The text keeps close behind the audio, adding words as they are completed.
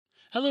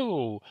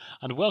Hello,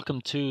 and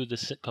welcome to the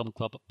Sitcom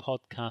Club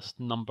podcast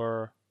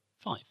number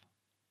 5.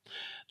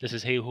 This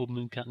is Hey Ho,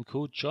 Mooncat and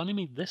Co. Joining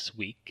me this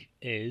week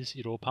is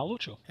your old pal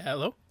Ocho.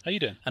 Hello. How you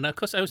doing? And of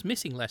course I was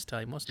missing last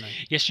time, wasn't I?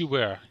 Yes, you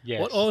were.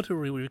 Yes. What order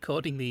are we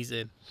recording these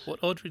in?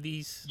 What order are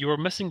these? You were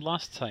missing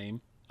last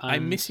time.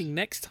 I'm missing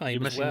next time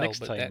You're as missing well, next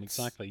but time, that's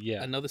exactly,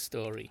 yeah. another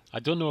story. I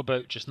don't know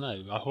about just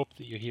now. I hope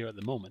that you're here at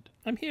the moment.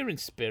 I'm here in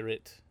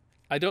spirit.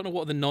 I don't know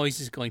what the noise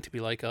is going to be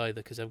like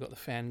either because I've got the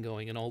fan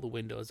going and all the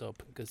windows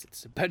open because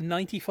it's about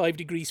 95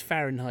 degrees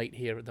Fahrenheit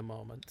here at the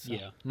moment. So.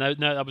 Yeah. Now,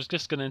 I was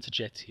just going to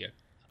interject here.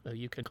 Well,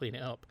 you can clean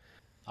it up.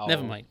 Oh,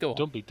 Never mind, go on.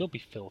 Don't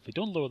be filthy.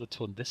 Don't lower the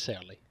tone this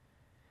early.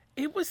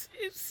 It was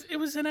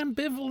an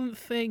ambivalent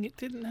thing. It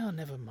didn't. No,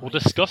 never mind. We'll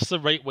discuss the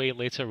right way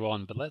later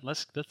on, but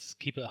let's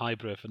keep it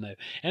highbrow for now.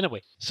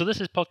 Anyway, so this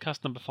is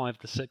podcast number 5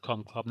 of the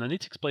Sitcom Club, and I need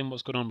to explain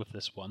what's going on with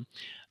this one.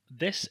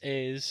 This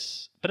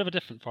is a bit of a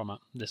different format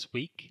this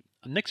week.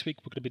 Next week,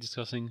 we're going to be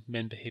discussing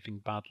Men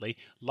Behaving Badly.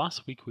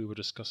 Last week, we were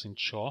discussing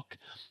Chalk.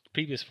 The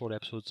previous 4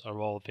 episodes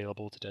are all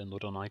available to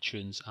download on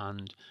iTunes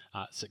and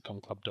at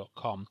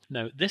sitcomclub.com.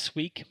 Now, this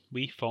week,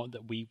 we thought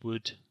that we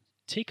would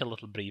take a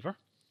little breather,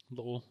 a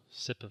little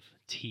sip of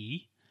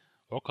tea,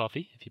 or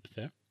coffee, if you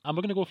prefer. And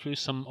we're going to go through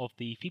some of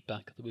the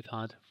feedback that we've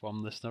had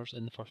from listeners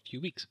in the first few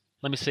weeks.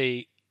 Let me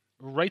say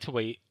right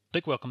away,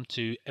 big welcome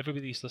to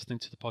everybody who's listening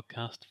to the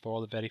podcast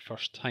for the very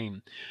first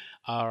time.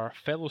 Our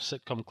fellow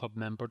Sitcom Club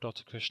member,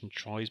 Dr. Christian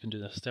Troy, has been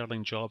doing a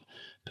sterling job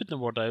putting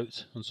the word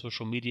out on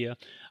social media,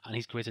 and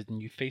he's created a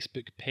new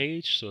Facebook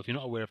page. So if you're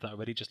not aware of that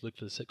already, just look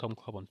for the Sitcom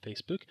Club on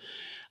Facebook.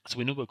 So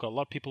we know we've got a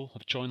lot of people who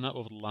have joined that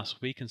over the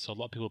last week, and so a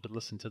lot of people have been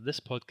listening to this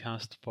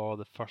podcast for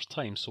the first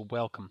time. So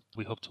welcome.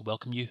 We hope to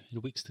welcome you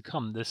in weeks to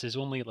come. This is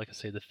only, like I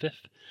say, the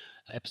 5th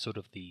episode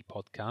of the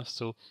podcast,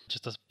 so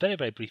just a very,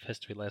 very brief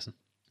history lesson.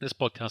 This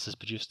podcast is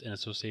produced in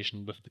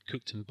association with the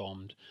Cooked and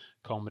Bombed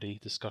Comedy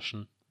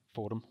Discussion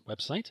Forum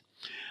website.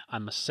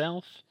 And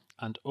myself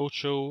and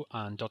Ocho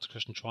and Dr.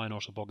 Christian Troy and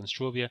also Bog and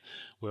Strovia,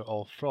 we're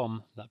all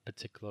from that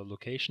particular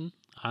location.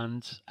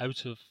 And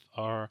out of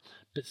our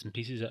bits and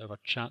pieces, out of our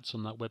chats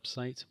on that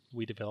website,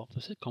 we developed the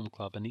Sitcom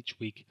Club. And each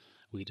week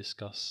we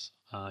discuss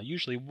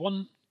usually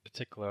one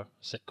particular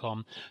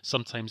sitcom.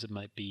 Sometimes it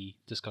might be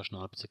discussion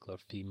on a particular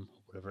theme,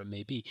 whatever it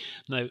may be.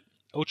 Now,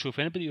 Ocho,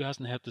 for anybody who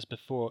hasn't heard this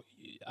before,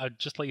 I'd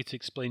just like you to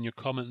explain your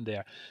comment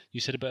there.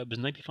 You said about it was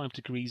 95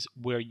 degrees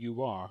where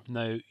you are.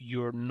 Now,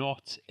 you're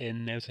not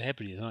in Outer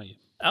Hebrides, are you?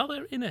 Are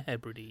there Inner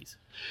Hebrides?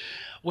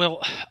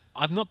 Well,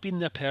 I've not been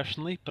there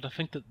personally, but I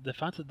think that the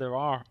fact that there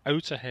are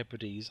Outer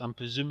Hebrides, I'm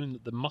presuming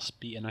that there must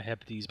be Inner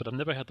Hebrides, but I've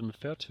never heard them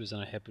referred to as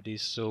Inner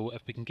Hebrides, so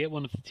if we can get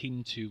one of the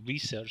team to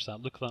research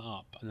that, look that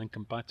up, and then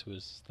come back to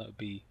us, that would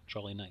be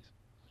jolly nice.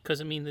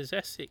 Because, I mean, there's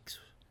Essex,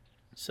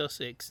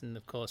 Sussex, and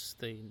of course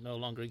the no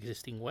longer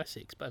existing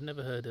Wessex, but I've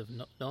never heard of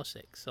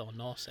Norsex or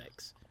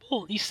Norsex.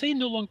 Well, you say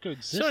no longer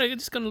exists. Sorry, I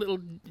just got a little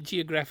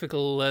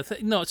geographical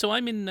thing. No, so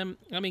I'm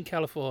in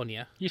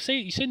California. You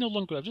say no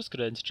longer. I'm just going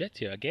to interject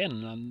here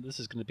again, and this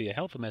is going to be a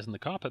hell of a mess on the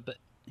carpet. But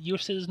you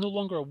say there's no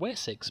longer a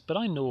Wessex, but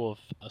I know of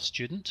a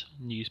student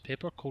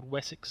newspaper called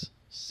Wessex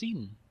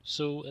Scene,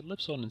 so it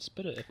lives on in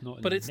spirit, if not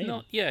in but it's name.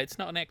 not. Yeah, it's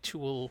not an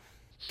actual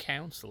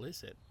council,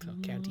 is it?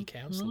 County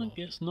council. Well,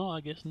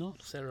 I guess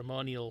not.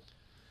 Ceremonial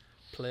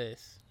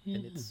place. Yeah.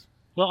 And it's...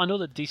 Well, I know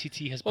that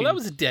DCT has been... Well, that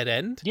was a dead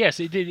end. Yes,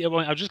 it did. Well,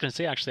 I was just going to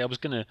say, actually, I was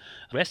going to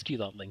rescue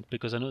that link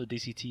because I know that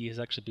DCT has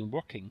actually been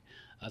working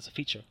as a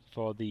feature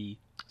for the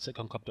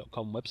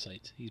sitcomclub.com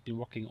website. He's been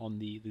working on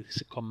the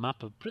sitcom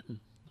map of Britain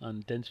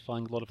and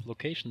identifying a lot of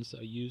locations that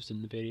are used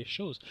in the various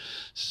shows.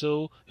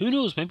 So, who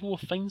knows, maybe we'll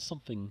find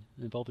something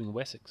involving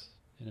Wessex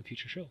in a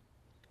future show.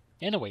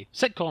 Anyway,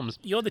 sitcoms.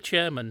 You're the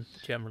chairman,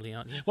 generally,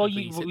 aren't you? Well,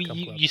 you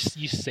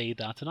say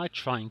that, and I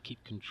try and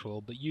keep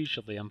control, but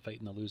usually I'm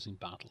fighting a losing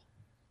battle,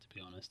 to be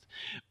honest.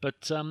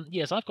 But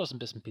yes, I've got some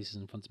bits and pieces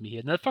in front of me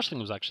here. Now, the first thing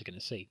I was actually going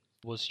to say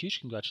was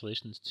huge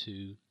congratulations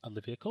to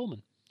Olivia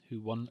Colman, who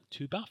won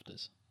 2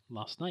 BAFTAs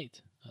last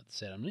night at the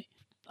ceremony.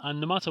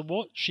 And no matter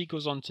what she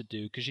goes on to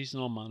do, because she's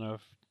in all manner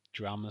of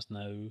dramas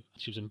now.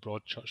 She was in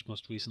Broadchurch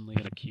most recently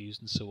and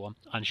Accused and so on.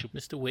 And she'll...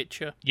 Mr.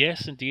 Witcher.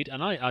 Yes, indeed.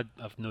 And I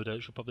have no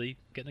doubt she'll probably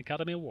get an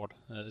Academy Award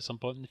at some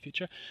point in the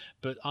future.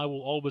 But I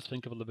will always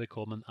think of Olivia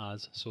Colman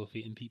as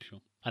Sophie in Peep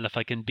Show. And if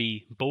I can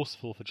be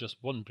boastful for just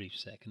one brief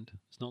second,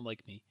 it's not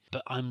like me.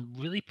 But I'm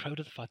really proud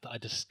of the fact that I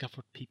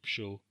discovered Peep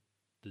Show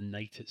the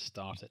night it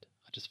started.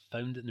 I just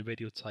found it in the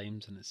Radio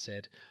Times and it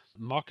said,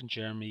 Mark and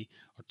Jeremy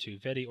are 2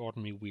 very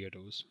ordinary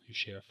weirdos who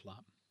share a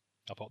flat.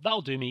 I thought,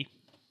 that'll do me.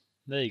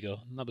 There you go.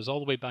 And that was all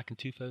the way back in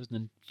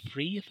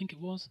 2003, I think it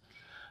was.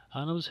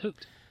 And I was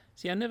hooked.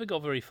 See, I never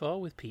got very far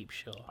with Peep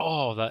Show.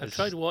 Oh, I've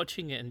tried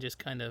watching it and just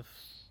kind of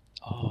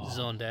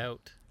zoned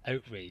out.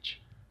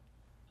 Outrage.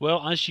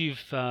 Well, as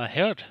you've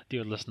heard,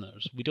 dear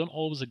listeners, we don't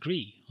always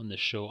agree on this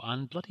show,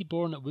 and bloody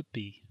boring it would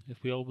be if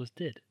we always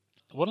did.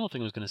 One other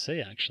thing I was going to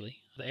say, actually,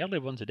 the earlier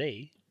one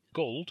today,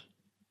 Gold,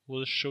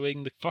 was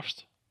showing the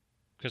first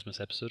Christmas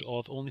episode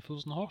of Only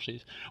Fools and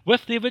Horses,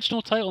 with the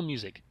original title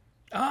music.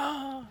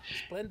 Ah,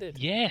 splendid.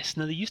 Yes,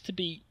 now there used to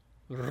be...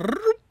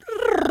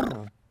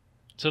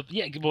 So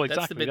yeah, well, That's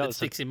the exactly. bit that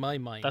sticks in my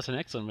mind. That's an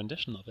excellent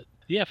rendition of it.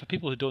 Yeah, for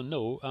people who don't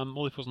know,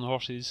 Only Fools and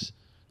Horses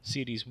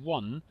Series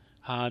 1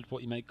 had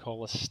what you might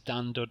call a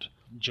standard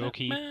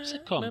jokey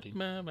sitcom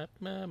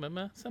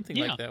theme. Something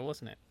Yeah. like that,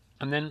 wasn't it?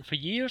 And then for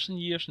years and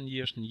years and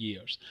years and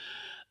years,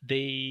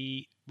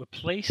 they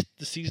replaced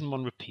the season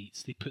 1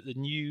 repeats. They put the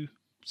new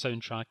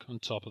soundtrack on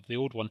top of the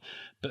old one.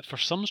 But for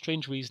some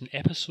strange reason,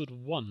 episode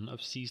 1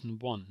 of season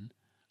 1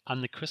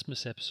 and the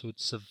Christmas episode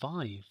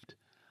survived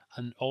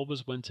and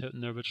always went out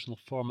in their original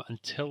format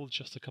until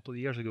just a couple of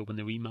years ago when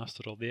they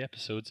remastered all the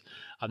episodes,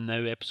 and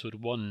now episode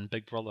 1,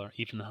 Big Brother,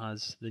 even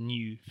has the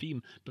new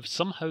theme. But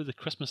somehow the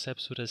Christmas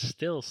episode has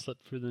still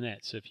slipped through the net,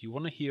 so if you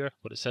want to hear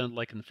what it sounded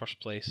like in the first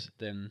place,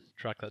 then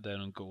track that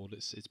down on Gold.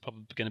 It's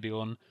probably going to be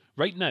on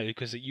right now,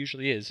 because it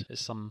usually is at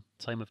some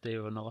time of day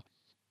or another.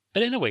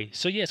 But anyway,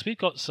 so yes, we've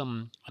got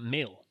some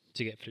mail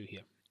to get through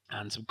here,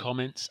 and some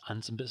comments,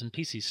 and some bits and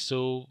pieces,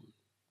 so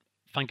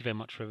thank you very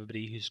much for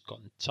everybody who's got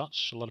in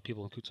touch. A lot of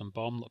people on Cooks on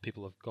Bomb, a lot of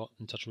people have got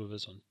in touch with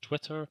us on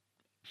Twitter.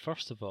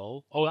 First of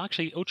all,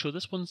 actually, Ocho,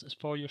 this one's is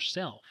for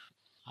yourself.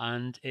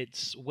 And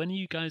it's, when are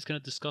you guys going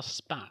to discuss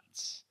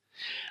spats?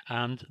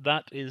 And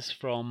that is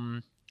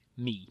from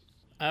me.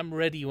 I'm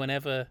ready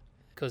whenever,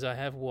 because I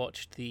have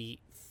watched the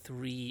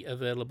 3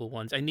 available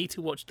ones. I need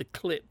to watch the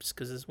clips,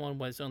 because there's one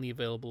where it's only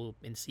available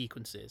in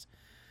sequences.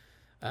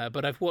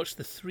 But I've watched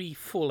the 3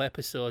 full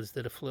episodes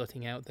that are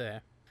floating out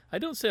there. I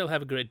don't say I'll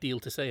have a great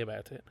deal to say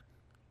about it.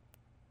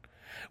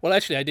 Well,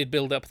 actually, I did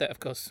build up that, of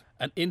course,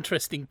 an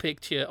interesting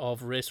picture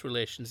of race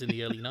relations in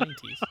the early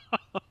 90s.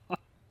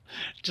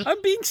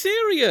 I'm being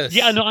serious.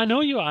 Yeah, I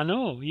know you. I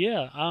know.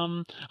 Yeah.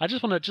 I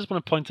just want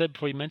to point out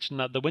before you mention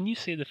that when you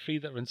say the 3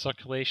 that are in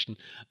circulation,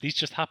 these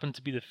just happen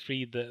to be the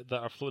 3 that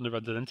are floating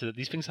around the internet.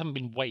 These things haven't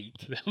been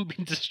wiped. They haven't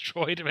been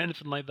destroyed or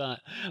anything like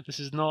that. This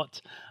is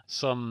not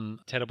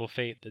some terrible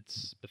fate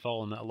that's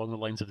befallen along the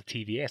lines of the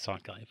TVS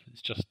archive.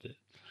 It's just that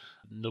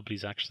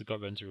nobody's actually got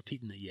around to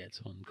repeating it yet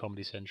on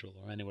Comedy Central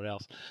or anywhere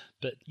else.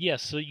 But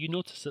yes, so you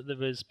notice that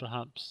there is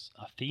perhaps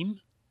a theme,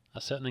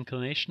 a certain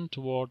inclination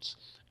towards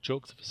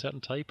jokes of a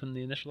certain type in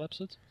the initial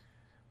episodes.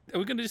 Are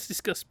we going to just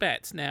discuss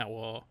spats now,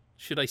 or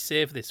should I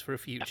save this for a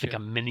future? I think a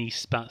mini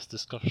spats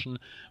discussion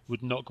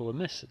would not go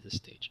amiss at this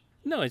stage.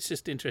 No, it's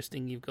just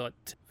interesting. You've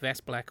got Vass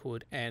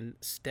Blackwood and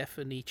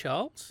Stephanie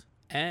Charles,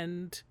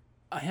 and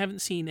I haven't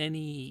seen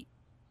any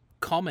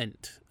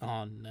comment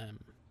on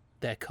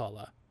their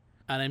collar.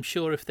 And I'm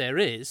sure if there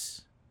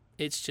is,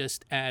 it's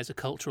just as a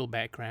cultural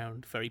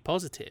background, very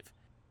positive.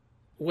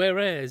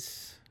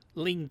 Whereas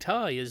Ling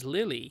Tai as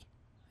Lily,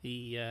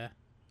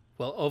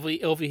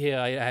 over here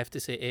I have to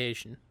say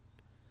Asian,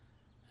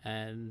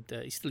 and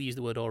you still use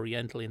the word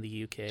Oriental in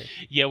the UK.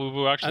 Yeah, we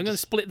were actually. I'm going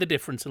to split the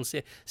difference and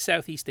say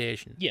Southeast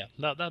Asian. Yeah,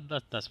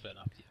 that's fair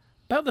enough. Yeah.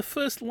 About the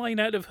first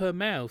line out of her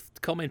mouth,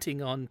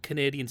 commenting on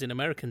Canadians and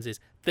Americans, is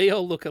 "They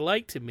all look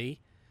alike to me,"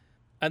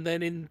 and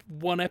then in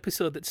one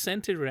episode that's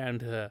centered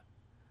around her,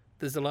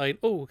 there's a line,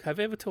 "Oh, have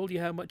I ever told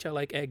you how much I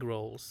like egg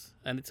rolls?"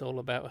 And it's all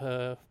about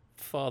her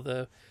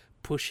father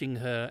pushing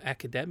her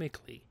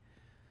academically.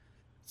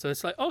 So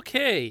it's like,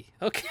 okay.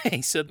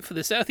 So for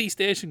the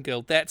Southeast Asian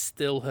girl, that's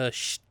still her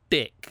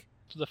shtick.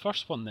 So the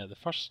first one there, the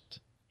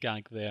first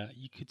gag there,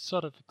 you could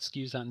sort of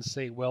excuse that and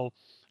say, well,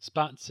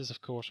 Spats is,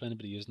 of course, for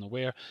anybody who isn't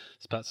aware,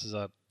 Spats is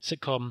a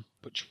sitcom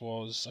which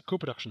was a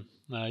co-production,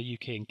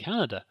 UK and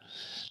Canada.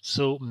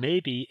 So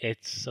maybe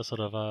it's a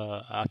sort of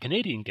a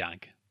Canadian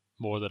gag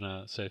more than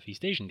a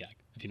Southeast Asian gag,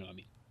 if you know what I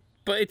mean.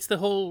 But it's the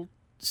whole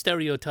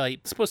stereotype.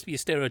 It's supposed to be a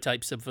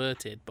stereotype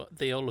subverted, but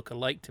they all look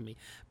alike to me.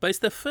 But it's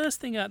the first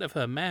thing out of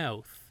her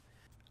mouth.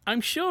 I'm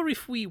sure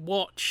if we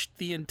watched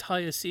the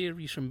entire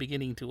series from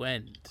beginning to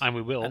end, and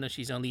we will. I know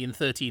she's only in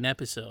 13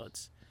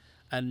 episodes,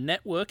 and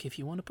Network, if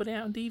you want to put it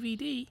out on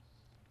DVD.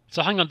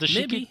 So hang on, does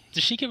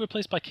she get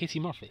replaced by Katie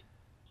Murphy?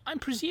 I'm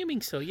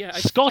presuming so, yeah.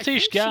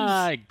 Scottish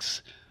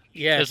gags!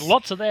 Yes. There's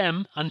lots of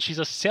them, and she's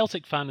a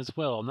Celtic fan as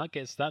well, and that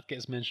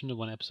gets mentioned in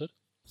one episode.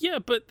 Yeah,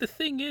 but the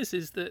thing is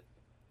that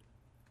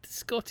the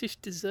Scottish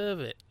deserve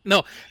it.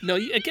 No,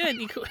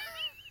 again,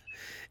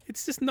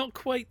 it's just not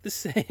quite the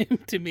same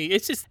to me.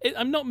 It's just,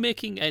 I'm not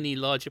making any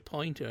larger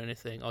point or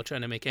anything, or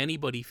trying to make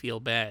anybody feel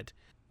bad.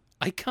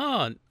 I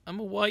can't. I'm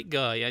a white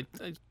guy.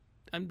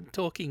 I'm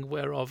talking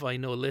whereof I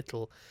know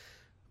little.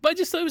 But I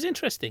just thought it was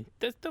interesting.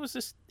 That was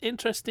just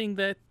interesting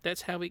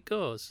that's how it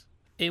goes.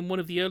 In one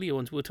of the earlier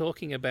ones, we were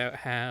talking about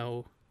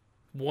how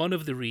one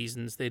of the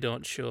reasons they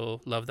don't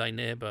show Love Thy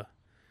Neighbour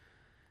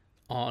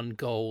on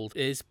Gold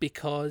is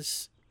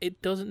because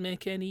it doesn't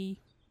make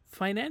any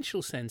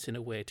financial sense in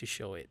a way to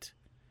show it.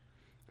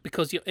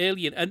 Because you're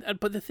alien.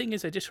 But the thing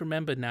is, I just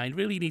remembered now, I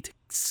really need to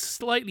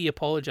slightly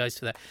apologise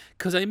for that,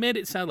 because I made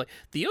it sound like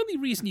the only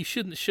reason you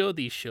shouldn't show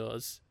these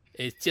shows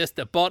is just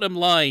the bottom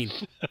line.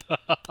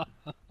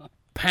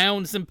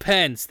 Pounds and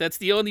pence. That's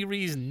the only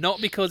reason.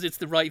 Not because it's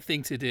the right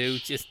thing to do.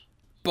 Just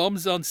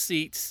bums on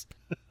seats.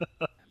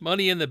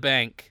 Money in the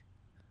bank.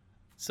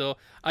 So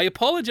I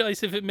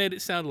apologise if it made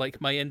it sound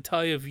like my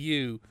entire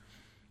view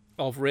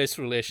of race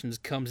relations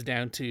comes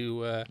down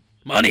to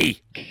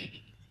money.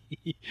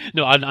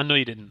 No, I know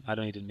you didn't. I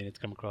know you didn't mean it to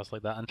come across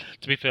like that. And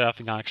to be fair, I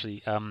think I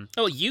actually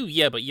Oh,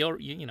 yeah, but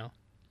you know,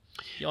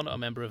 you're not a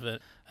member of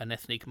an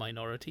ethnic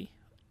minority,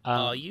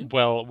 are you?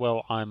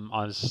 well, I'm,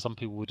 as some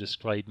people would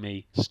describe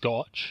me,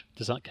 Scotch.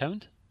 Does that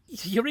count?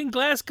 You're in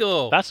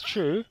Glasgow. That's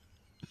true.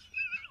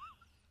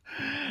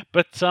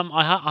 But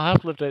I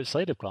have lived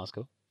outside of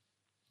Glasgow.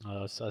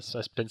 I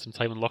spent some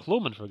time in Loch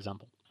Lomond, for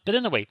example. But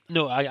anyway,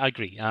 no, I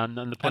agree. And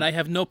the point. And I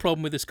have no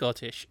problem with the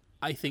Scottish.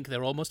 I think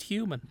they're almost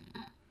human.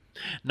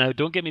 Now,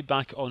 don't get me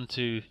back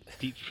onto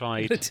deep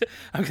fried.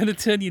 I'm going to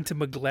turn you into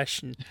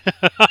McGleshan.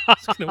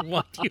 I'm going to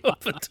wind you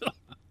up until.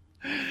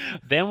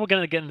 Then we're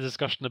going to get into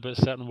discussion about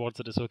certain words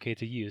that it's okay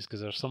to use,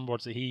 because there are some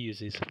words that he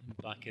uses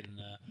back in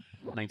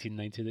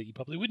 1990 that you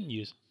probably wouldn't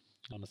use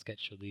on a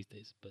sketch show these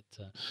days. But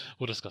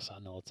we'll discuss that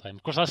another time.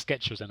 Of course, that's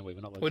sketch shows anyway.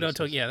 We're not. We don't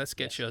talk. Yeah, that's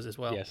sketch shows as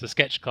well. Yes, the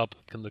sketch club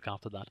can look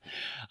after that.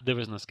 There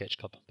isn't a sketch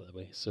club, by the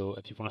way. So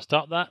if you want to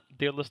start that,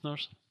 dear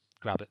listeners,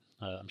 grab it.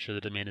 I'm sure the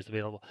domain is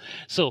available.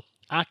 So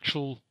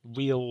actual,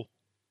 real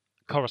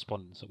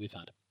correspondence that we've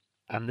had,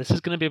 and this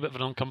is going to be a bit of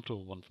an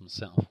uncomfortable one for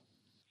myself.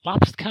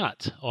 Lapsed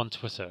Cat on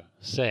Twitter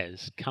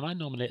says, "Can I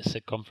nominate a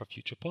sitcom for a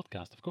future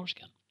podcast?" Of course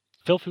you can.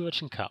 Filthy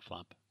Rich and Cat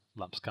Flap.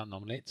 Lapsed Cat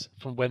nominates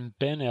from when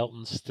Ben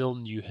Elton still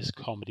knew his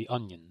comedy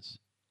onions.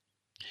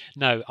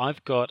 Now,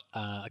 I've got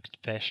a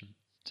confession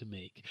to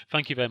make.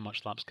 Thank you very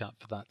much, Lapsed Cat,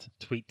 for that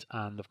tweet,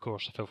 and of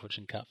course, Filthy Rich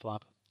and Cat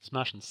Flap.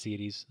 Smashing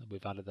series.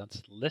 We've added that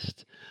to the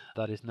list.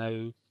 That is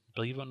now,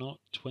 believe it or not,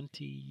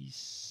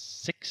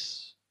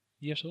 26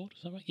 years old.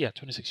 Is that right? Yeah,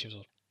 26 years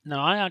old.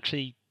 Now, I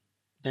actually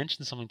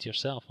mentioned something to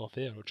yourself off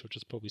air, which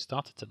just probably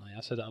started tonight.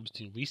 I said that I was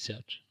doing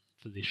research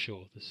for this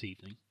show this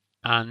evening,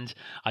 and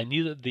I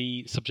knew that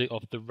the subject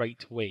of The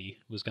Right Way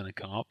was going to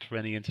come up. For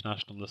any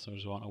international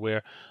listeners who aren't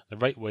aware, The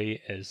Right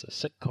Way is a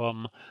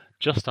sitcom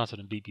just started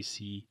on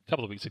BBC a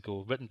couple of weeks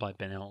ago, written by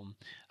Ben Elton,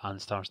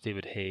 and stars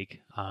David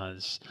Haig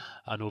as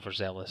an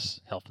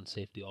overzealous health and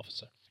safety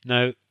officer.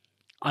 Now,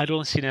 I'd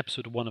only seen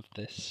episode 1 of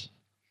this,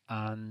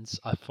 and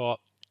I thought,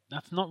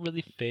 that's not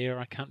really fair.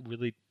 I can't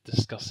really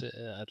discuss it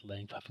at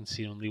length, having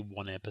seen only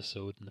one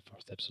episode in the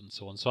first episode and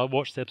so on. So I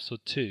watched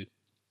episode 2.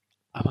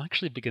 I'm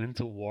actually beginning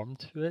to warm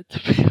to it, to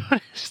be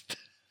honest.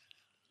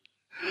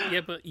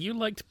 Yeah, but you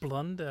liked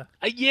Blunder.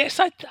 Yes,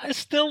 I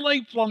still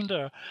like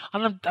Blunder,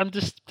 and I'm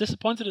just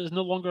disappointed it's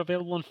no longer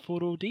available on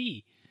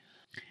 4OD.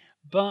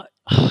 But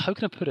how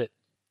can I put it?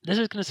 This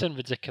is going to sound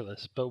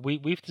ridiculous, but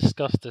we've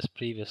discussed this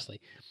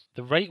previously.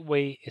 The Right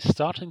Way is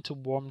starting to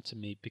warm to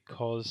me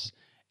because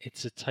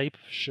it's a type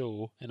of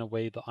show in a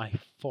way that I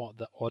thought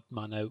that Odd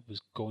Man Out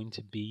was going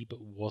to be,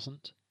 but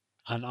wasn't.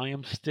 And I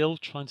am still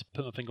trying to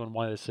put my finger on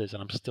why this is,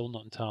 and I'm still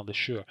not entirely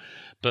sure.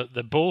 But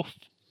they're both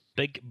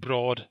big,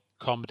 broad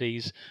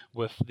comedies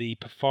with the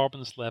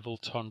performance level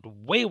turned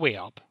way, way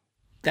up.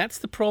 That's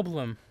the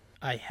problem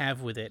I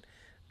have with it.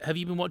 Have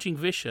you been watching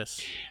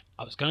Vicious?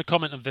 I was going to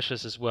comment on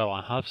Vicious as well.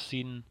 I have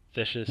seen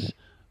Vicious.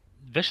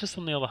 Vicious,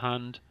 on the other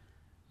hand,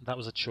 that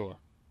was a chore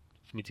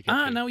for me to get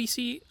through. Now you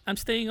see, I'm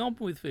staying on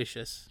with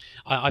Vicious.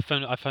 I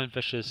found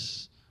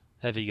Vicious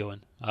heavy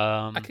going.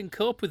 I can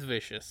cope with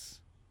Vicious,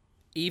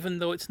 even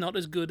though it's not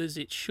as good as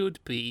it should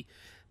be,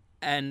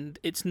 and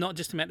it's not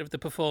just a matter of the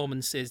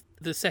performances.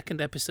 The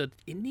second episode,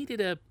 it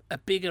needed a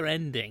bigger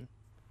ending.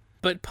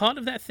 But part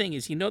of that thing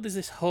is, there's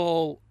this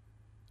whole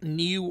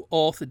new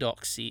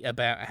orthodoxy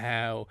about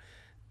how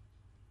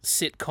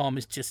sitcom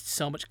is just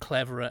so much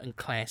cleverer and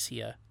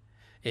classier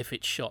if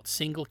it's shot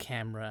single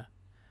camera,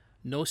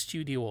 no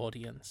studio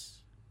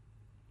audience.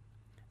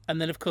 And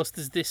then, of course,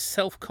 there's this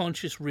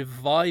self-conscious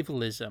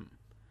revivalism.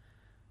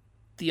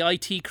 The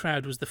IT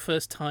Crowd was the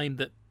first time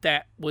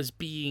that was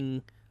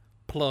being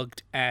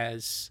plugged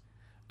as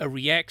a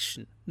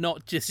reaction.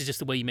 Not just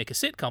the way you make a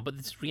sitcom, but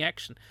this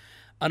reaction.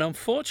 And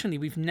unfortunately,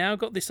 we've now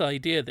got this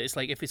idea that it's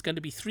like, if it's going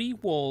to be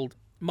three-walled,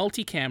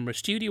 multi-camera,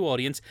 studio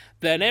audience,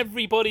 then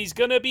everybody's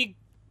going to be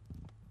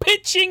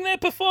pitching their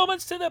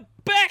performance to the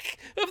back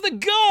of the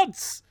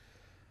gods!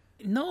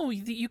 No,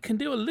 you can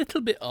do a little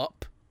bit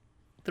up.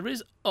 There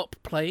is up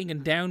playing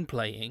and down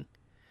playing.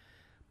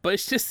 But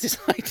it's just this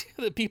idea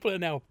that people are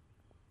now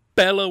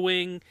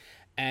bellowing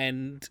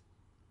and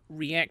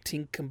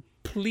reacting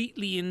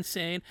completely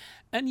insane.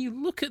 And you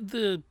look at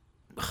the,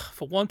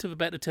 for want of a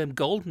better term,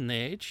 golden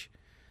age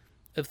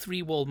of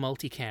three-wall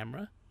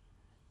multi-camera.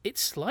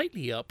 It's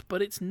slightly up,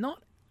 but it's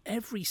not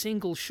every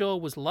single show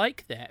was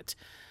like that.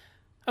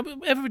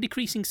 Ever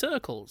Decreasing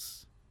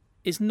Circles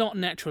is not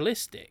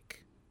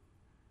naturalistic.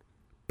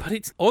 But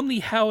it's only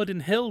Howard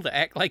and Hilda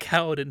act like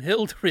Howard and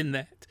Hilda in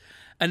that.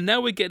 And now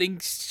we're getting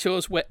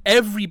shows where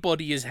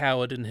everybody is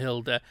Howard and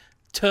Hilda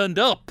turned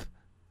up.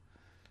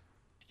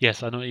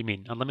 Yes, I know what you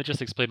mean. And let me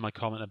just explain my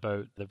comment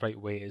about The Right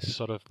Way is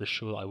sort of the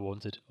show that I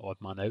wanted Odd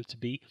Man Out to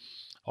be.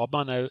 Odd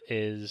Man Out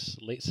is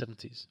late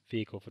 70s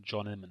vehicle for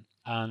John Inman.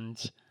 And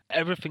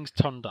everything's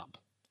turned up.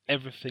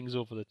 Everything's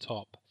over the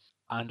top.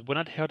 And when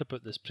I'd heard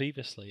about this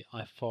previously,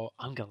 I thought,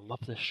 I'm going to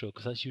love this show,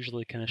 because that's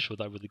usually the kind of show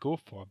that I really go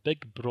for. A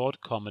big,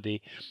 broad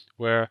comedy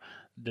where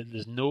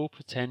there's no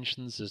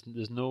pretensions,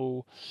 there's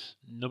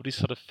nobody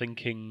sort of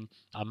thinking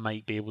I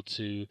might be able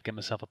to get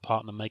myself a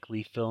part in a Mike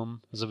Leigh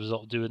film as a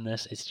result of doing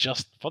this. It's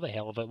just for the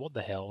hell of it. What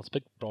the hell? It's a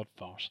big, broad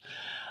farce.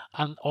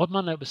 And Odd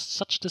Man Out was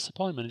such a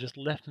disappointment. It just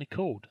left me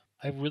cold.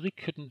 I really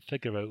couldn't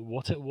figure out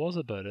what it was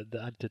about it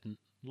that I didn't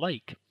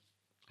like.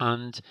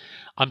 And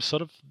I'm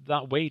sort of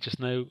that way just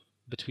now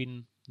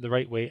between The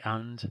Right Way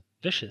and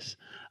Vicious.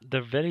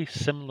 They're very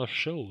similar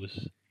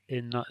shows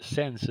in that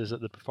sense, is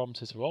that the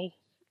performances are all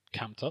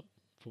camped up,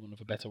 for want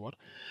of a better word,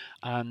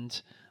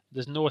 and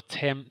there's no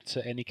attempt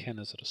at any kind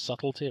of sort of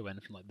subtlety or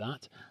anything like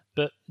that.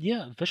 But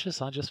yeah,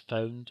 Vicious I just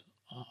found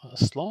a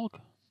slog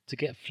to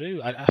get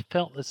through. I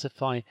felt as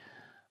if I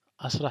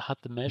sort of had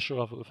the measure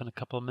of it within a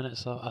couple of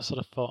minutes. I sort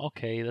of thought,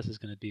 okay, this is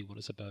going to be what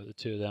it's about. The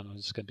two of them are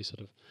just going to be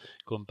sort of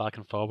going back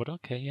and forward.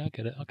 Okay, yeah, I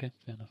get it. Okay,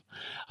 fair enough.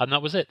 And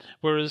that was it.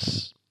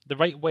 Whereas The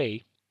Right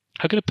Way,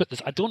 how can I put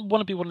this? I don't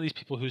want to be one of these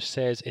people who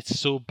says it's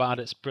so bad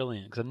it's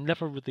brilliant, because I've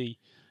never really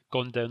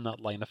gone down that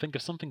line. I think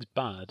if something's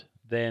bad,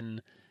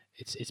 then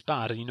it's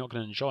bad and you're not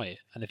going to enjoy it.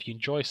 And if you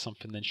enjoy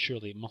something, then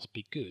surely it must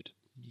be good.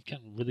 You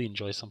can't really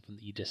enjoy something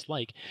that you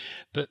dislike.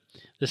 But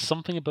there's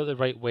something about The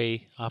Right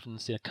Way. I haven't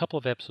seen a couple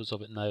of episodes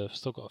of it now. I've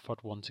still got a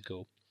third one to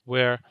go,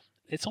 where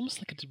it's almost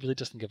like it really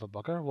doesn't give a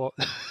bugger what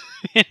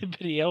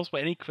anybody else,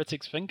 what any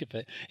critics think of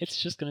it.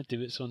 It's just going to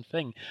do its own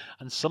thing.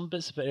 And some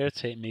bits of it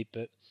irritate me.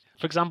 But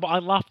for example, I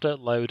laughed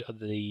out loud at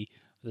the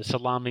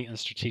salami and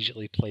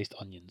strategically placed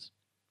onions.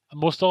 A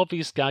most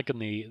obvious gag in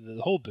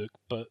the whole book,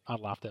 but I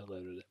laughed out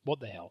loud at it. What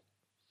the hell?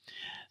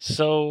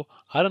 So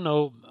I don't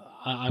know.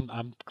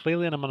 I'm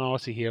clearly in a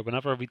minority here.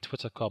 Whenever I read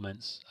Twitter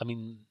comments, I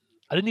mean,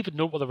 I didn't even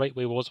know what The Right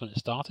Way was when it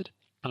started,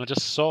 and I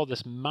just saw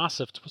this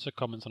massive Twitter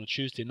comments on a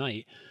Tuesday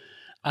night,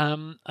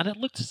 and it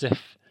looked as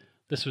if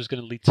this was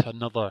going to lead to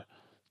another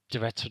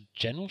director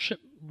generalship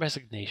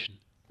resignation.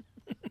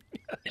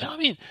 You know what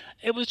I mean?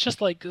 It was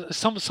just like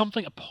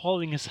something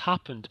appalling has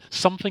happened.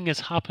 Something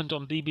has happened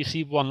on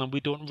BBC One, and we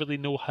don't really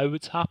know how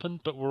it's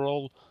happened, but we're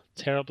all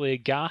terribly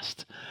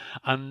aghast,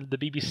 and the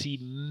BBC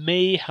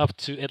may have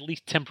to at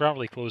least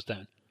temporarily close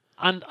down.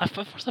 And at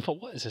first I thought,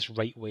 what is this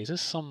Right Way? Is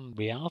this some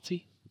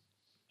reality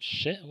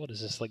shit? What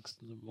is this, like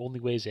Only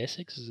Way is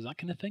Essex? Is that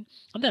kind of thing?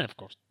 And then, of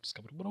course,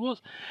 discovered what it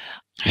was.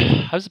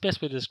 How's the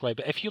best way to describe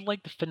it? If you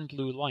like the Thin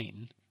Blue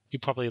Line, you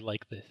probably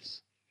like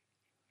this.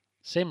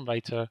 Same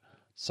writer,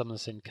 some of the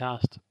same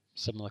cast,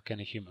 similar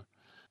kind of humour.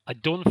 I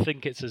don't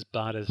think it's as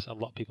bad as a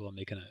lot of people are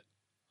making it.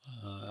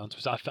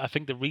 I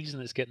think the reason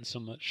it's getting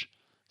so much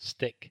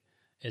stick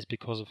is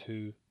because of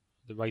who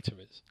the writer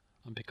is,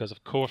 and because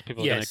of course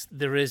people yes,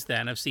 there is that,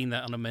 and I've seen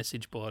that on a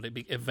message board.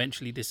 It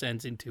eventually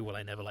descends into, well,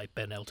 I never liked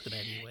Ben Elton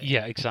anyway.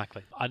 Yeah,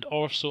 exactly. And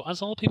also,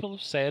 as all people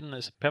have said, and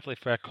it's a perfectly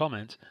fair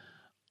comment,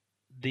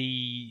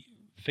 the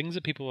things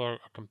that people are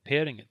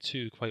comparing it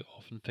to, quite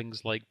often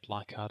things like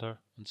Blackadder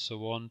and so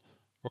on,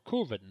 were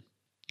co-written,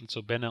 and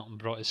so Ben Elton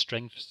brought his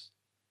strengths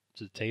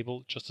to the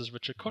table just as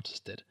Richard Curtis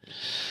did.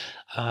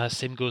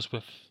 Same goes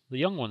with The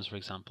Young Ones, for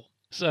example.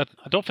 So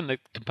I don't think the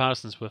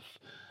comparisons with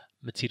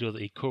material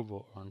that he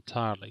co-wrote are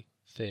entirely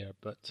fair,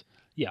 but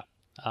yeah,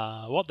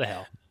 what the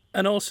hell?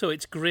 And also,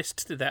 it's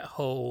grist to that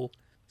whole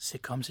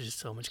sitcoms are just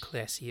so much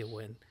classier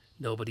when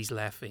nobody's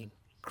laughing.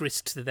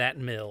 Grist to that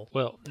mill.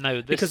 Well, now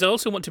this... Because I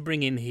also want to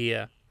bring in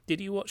here, did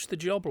you watch The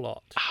Job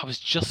Lot? I was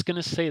just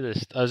going to say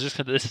this.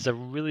 This is a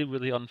really,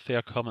 really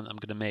unfair comment I'm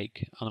going to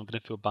make, and I'm going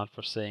to feel bad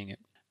for saying it.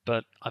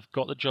 But I've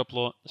got The Job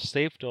Lot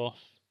saved off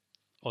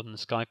on the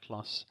Sky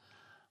Plus,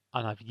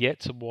 and I've yet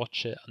to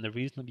watch it, and the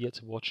reason I've yet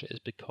to watch it is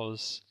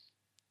because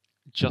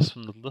just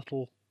from the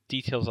little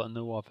details that I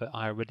know of it,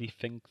 I already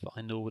think that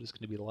I know what it's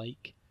going to be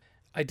like.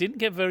 I didn't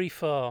get very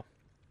far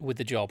with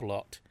The Job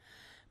Lot,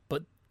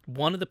 but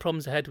one of the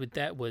problems I had with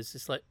that was,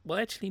 it's like, well,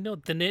 actually, no,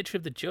 the nature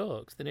of the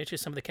jokes, the nature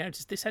of some of the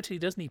characters, this actually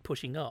does need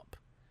pushing up.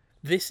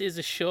 This is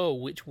a show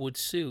which would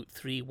suit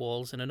 3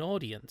 walls and an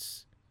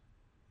audience.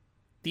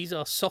 These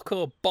are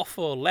socko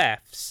boffo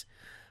laughs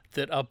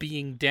that are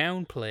being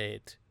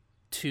downplayed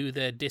to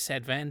their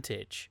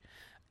disadvantage.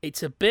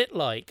 It's a bit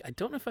like, I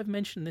don't know if I've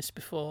mentioned this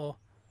before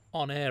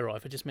on air or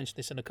if I just mentioned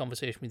this in a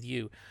conversation with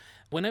you.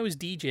 When I was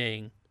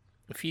DJing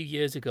a few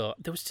years ago,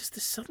 there was just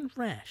this sudden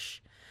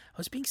rash. I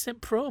was being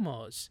sent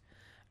promos,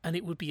 and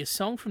it would be a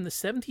song from the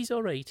 70s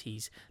or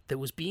 80s that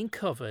was being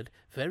covered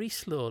very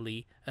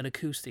slowly and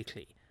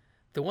acoustically.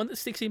 The one that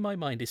sticks in my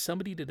mind is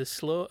somebody did a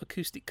slow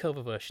acoustic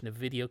cover version of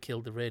Video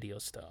Killed the Radio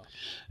Star.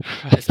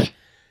 It's like,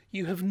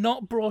 you have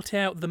not brought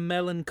out the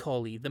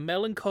melancholy. The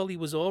melancholy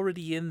was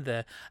already in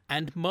there,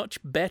 and much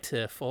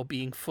better for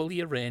being fully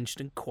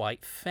arranged and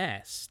quite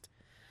fast.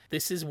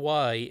 This is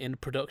why in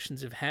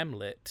productions of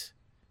Hamlet,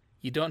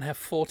 you don't have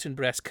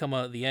Fortinbras come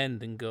out at the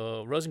end and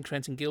go,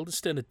 Rosencrantz and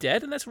Guildenstern are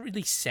dead, and that's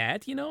really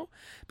sad, you know?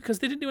 Because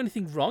they didn't do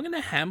anything wrong, and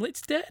now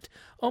Hamlet's dead?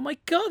 Oh my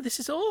God,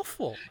 this is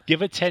awful.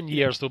 Give it 10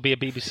 years, there'll be a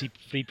BBC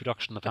free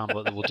production of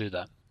Hamlet that will do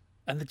that.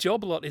 And The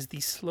Job Lot is the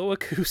slow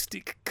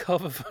acoustic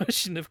cover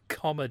version of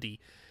comedy.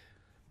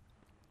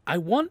 I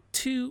want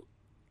to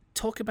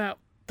talk about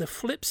the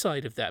flip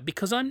side of that,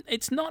 because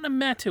it's not a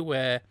matter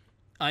where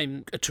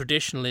I'm a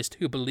traditionalist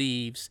who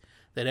believes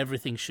that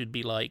everything should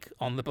be like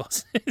on the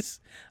buses.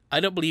 I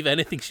don't believe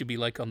anything should be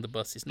like on the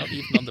buses, not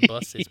even on the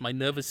buses. My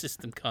nervous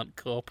system can't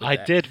cope with I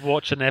that. did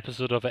watch an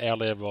episode of it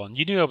earlier on.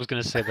 You knew I was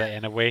going to say that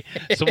anyway,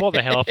 so what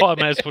the hell? I thought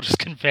I might as well just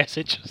confess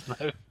it just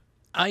now.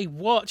 I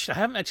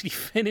haven't actually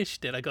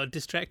finished it. I got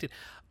distracted.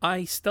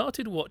 I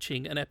started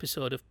watching an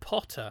episode of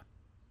Potter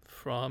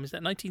from, is that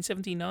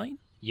 1979?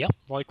 Yep,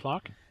 Roy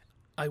Clark.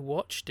 I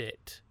watched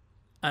it,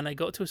 and I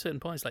got to a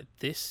certain point. It's like,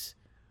 this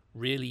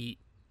really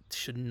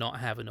should not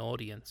have an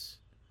audience.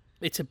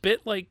 It's a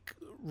bit like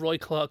Roy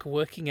Clark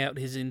working out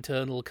his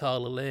internal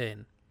Carla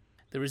Lane.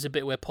 There is a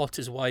bit where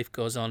Potter's wife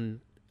goes on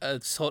a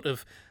sort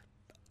of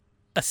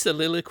a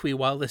soliloquy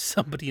while there's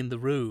somebody in the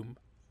room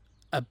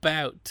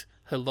about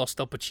her lost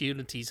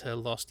opportunities, her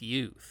lost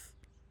youth.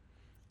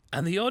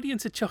 And the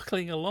audience are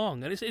chuckling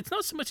along. And it's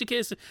not so much a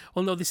case of,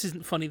 oh no, this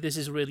isn't funny, this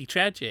is really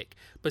tragic.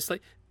 But it's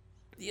like,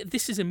 yeah,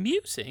 this is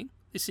amusing.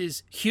 This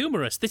is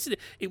humorous.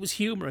 It was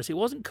humorous. It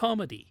wasn't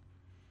comedy.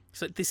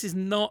 It's like, this is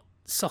not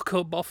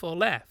Socko Boffo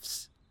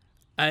laughs.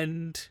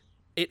 And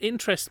it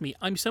interests me.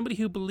 I'm somebody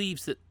who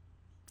believes that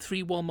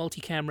three-wall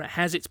multi-camera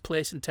has its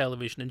place in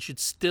television and should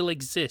still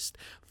exist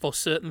for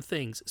certain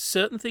things.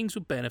 Certain things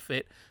would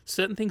benefit,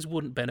 certain things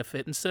wouldn't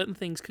benefit, and certain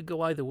things could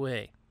go either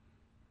way.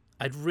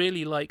 I'd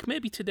really like,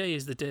 maybe today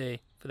is the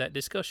day for that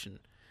discussion,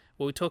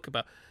 where we talk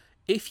about,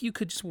 if you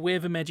could just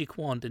wave a magic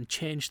wand and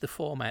change the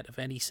format of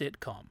any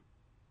sitcom,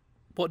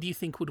 what do you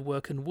think would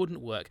work and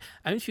wouldn't work?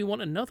 And if you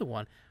want another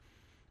one,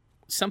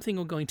 something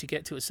we're going to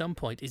get to at some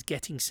point is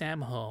Getting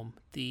Sam Home,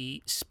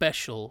 the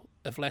special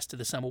of Last of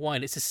the Summer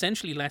Wine. It's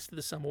essentially Last of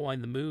the Summer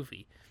Wine, the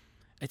movie.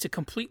 It's a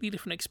completely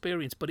different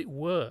experience, but it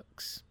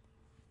works.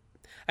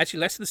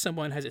 Actually, Last of the Summer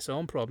Wine has its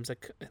own problems. I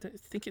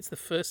think it's the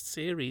first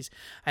series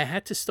I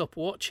had to stop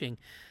watching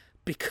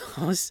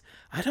because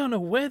I don't know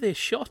where they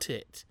shot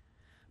it,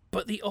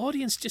 but the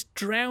audience just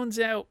drowns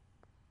out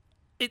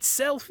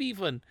itself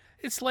even.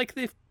 It's like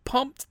they've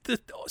pumped the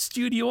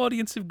studio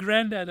audience of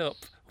Grandad up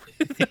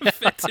with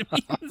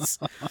amphetamines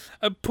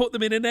and put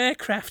them in an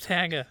aircraft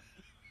hangar.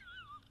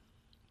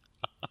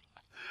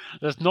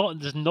 There's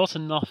not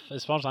enough,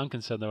 as far as I'm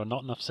concerned, there are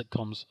not enough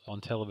sitcoms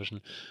on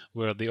television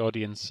where the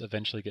audience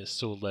eventually gets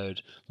so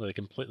loud that it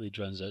completely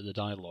drowns out the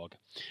dialogue,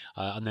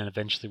 and then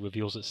eventually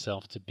reveals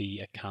itself to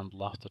be a canned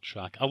laughter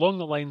track, along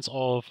the lines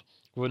of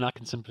Rowan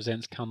Atkinson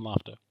Presents Canned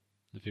Laughter,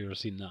 if you've ever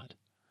seen that.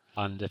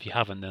 And if you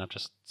haven't, then I've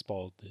just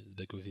spoiled the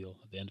big reveal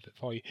at the end of it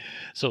for you.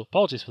 So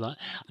apologies for that.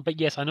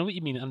 But yes, I know what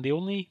you mean. And the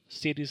only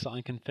series that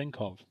I can think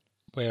of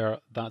where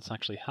that's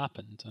actually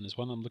happened, and is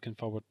one I'm looking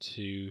forward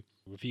to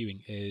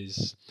reviewing,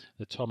 is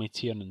the Tommy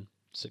Tiernan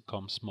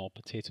sitcom Small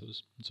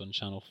Potatoes. It's on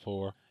Channel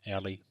 4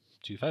 early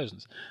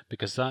 2000s,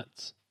 because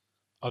that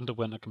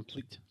underwent a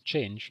complete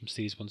change from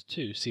Series 1 to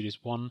 2. Series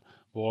 1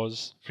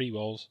 was free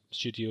walls,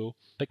 studio,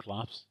 big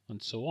laughs,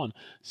 and so on.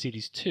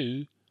 Series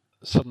 2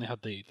 suddenly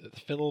had the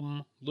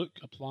film look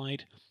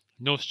applied,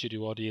 no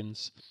studio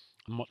audience,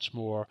 much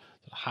more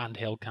sort of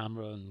handheld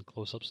camera and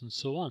close-ups and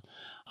so on.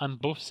 And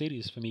both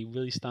series, for me,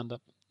 really stand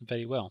up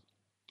very well.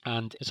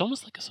 And it's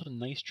almost like a sort of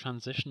nice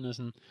transition, as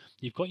in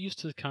you've got used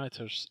to the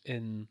characters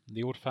in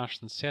the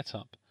old-fashioned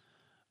setup,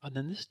 and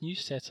then this new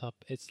setup,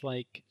 it's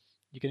like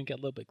you're going to get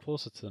a little bit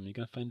closer to them. You're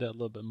going to find out a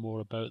little bit more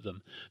about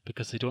them,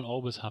 because they don't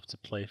always have to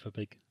play for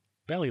big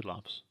belly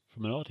laughs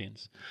from an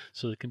audience,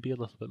 so they can be a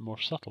little bit more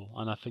subtle.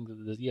 And I think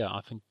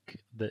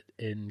that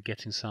in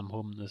Getting Sam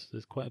Home,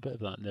 there's quite a bit of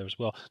that in there as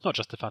well. Not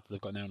just the fact that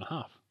they've got an hour and a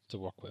half to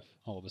work with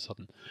all of a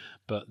sudden,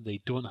 but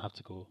they don't have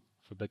to go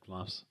for big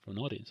laughs for an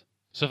audience.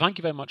 So thank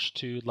you very much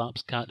to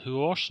Lapscat,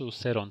 who also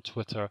said on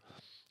Twitter,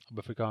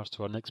 with regards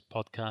to our next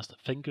podcast,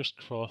 fingers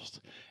crossed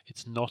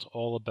it's not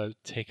all about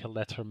Take a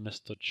Letter,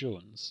 Mr.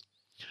 Jones.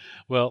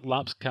 Well,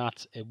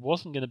 Lapscat, it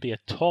wasn't going to be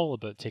at all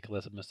about Take a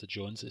Letter, Mr.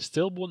 Jones. It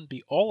still wouldn't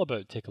be all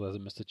about Take a Letter,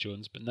 Mr.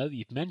 Jones, but now that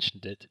you've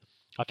mentioned it,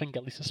 I think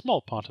at least a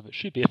small part of it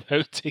should be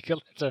about Take a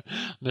Letter,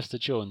 Mr.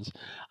 Jones,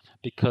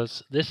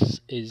 because this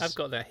is... I've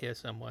got that here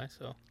somewhere,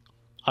 so...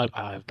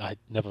 I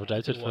never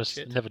doubted for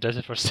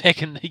a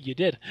second that you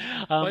did.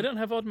 Well, I don't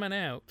have Odd Man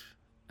Out.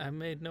 I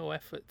made no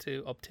effort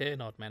to obtain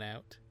Odd Man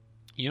Out.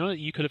 You know that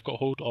you could have got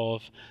hold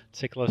of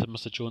Take a Letter,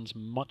 Mr. Jones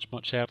much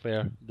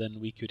earlier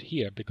than we could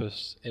here,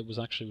 because it was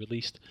actually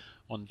released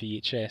on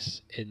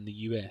VHS in the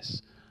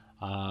US.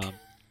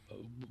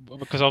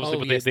 Because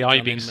obviously with the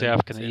eye being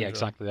surf connection, yeah,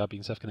 exactly, the eye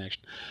being surf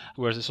connection.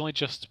 Whereas it's only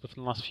just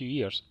within the last few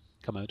years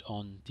come out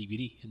on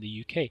DVD in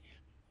the UK.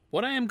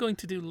 What I am going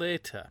to do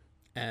later,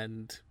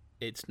 and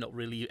it's not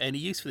really any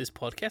use for this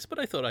podcast, but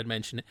I thought I'd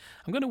mention it.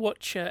 I'm going to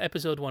watch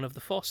episode 1 of The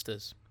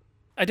Fosters.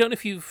 I don't know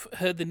if you've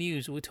heard the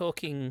news. We're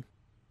talking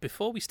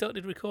before we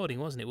started recording,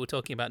 wasn't it? We're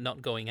talking about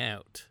Not Going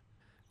Out,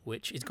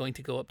 which is going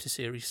to go up to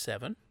Series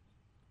 7.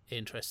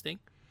 Interesting.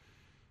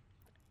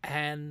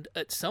 And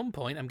at some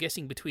point, I'm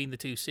guessing between the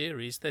two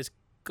series, there's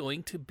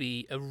going to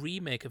be a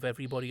remake of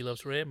Everybody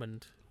Loves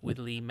Raymond with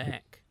Lee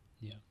Mack.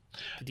 Yeah.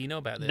 Did you know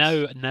about this?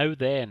 Now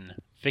then,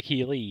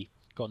 Vicky Lee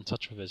got in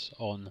touch with us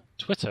on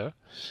Twitter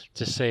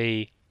to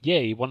say,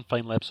 yay, one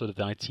final episode of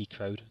the IT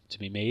Crowd to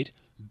be made.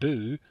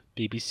 Boo,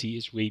 BBC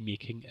is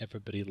remaking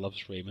Everybody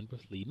Loves Raymond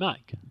with Lee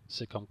Mack.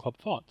 Sitcom Club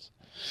thoughts.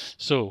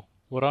 So,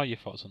 what are your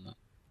thoughts on that?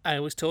 I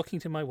was talking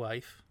to my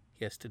wife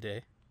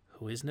yesterday,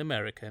 who is an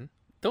American.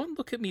 Don't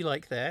look at me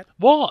like that.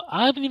 What?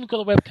 I haven't even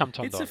got the webcam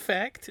turned It's on. a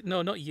fact.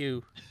 No, not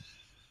you.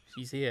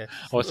 She's here.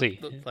 Oh, I see.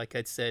 Looked like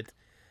I'd said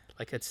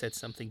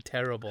something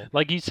terrible.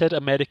 Like you said,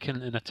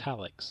 American in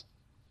italics.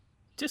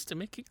 Just to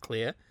make it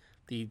clear,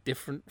 the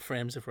different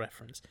frames of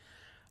reference.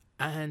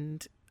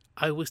 And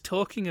I was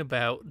talking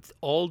about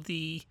all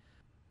the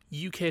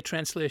UK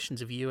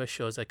translations of US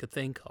shows I could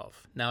think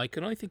of. Now, I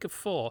can only think of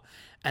 4,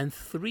 and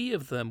 3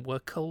 of them were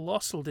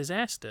colossal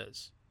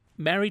disasters.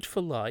 Married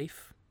for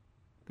Life,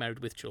 Married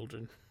with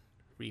Children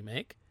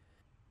remake.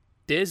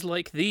 Days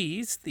Like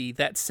These, the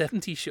That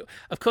 70s show.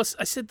 Of course,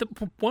 I said that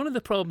one of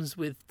the problems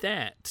with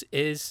that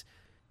is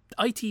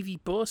ITV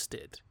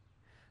boasted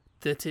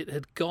that it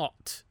had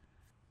got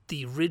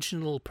the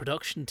original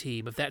production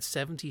team of That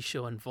 70s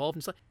show involved.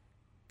 And it's like,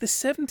 the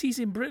 70s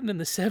in Britain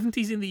and the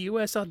 70s in the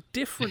US are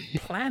different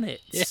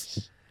planets.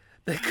 Yes.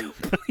 They're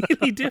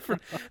completely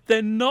different.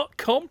 They're not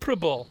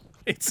comparable.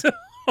 It's a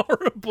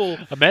horrible.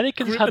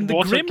 Americans had and the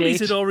Watergate. Grimleys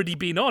had already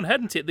been on,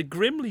 hadn't it? The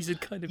Grimleys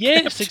had kind of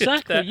Yes, captured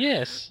exactly, that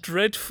yes.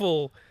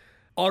 dreadful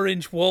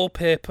orange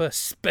wallpaper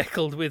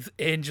speckled with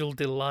angel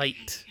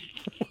delight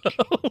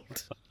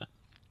world.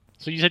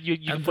 So you said you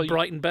And thought the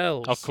Brighton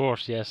Bells. Of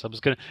course, yes. I was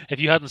gonna. If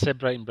you hadn't said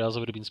Brighton Bells, I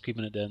would have been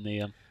screaming it down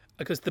the.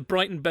 Because the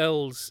Brighton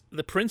Bells,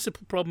 the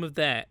principal problem of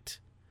that,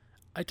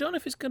 I don't know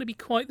if it's going to be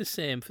quite the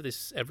same for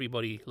this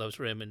Everybody Loves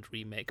Raymond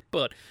remake,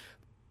 but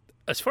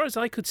as far as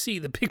I could see,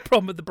 the big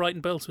problem with the Brighton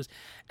Bells was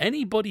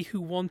anybody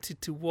who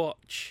wanted to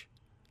watch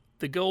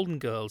the Golden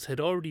Girls had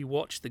already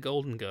watched the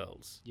Golden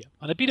Girls. Yeah,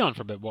 and it'd been on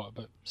for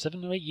about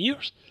 7 or 8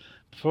 years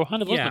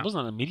beforehand. It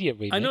wasn't an immediate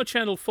remake. I know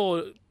Channel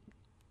 4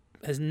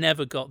 has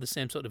never got the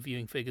same sort of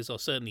viewing figures, or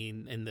certainly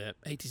in the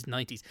 80s and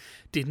 90s,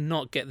 did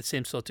not get the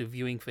same sort of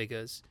viewing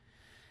figures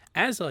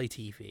as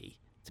ITV.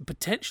 It's a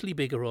potentially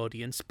bigger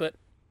audience, but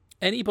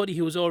anybody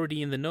who was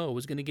already in the know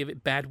was going to give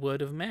it bad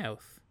word of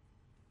mouth.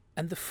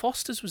 And The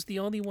Fosters was the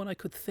only one I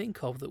could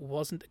think of that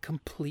wasn't a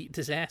complete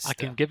disaster. I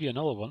can give you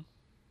another one.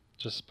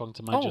 Just sprung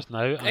to mind just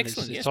now, and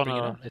excellent. it's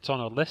Yes, it's on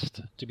our list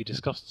to be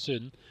discussed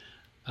soon.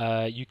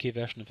 UK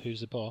version of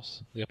Who's the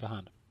Boss? The Upper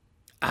Hand.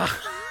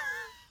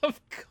 Of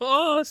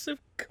course.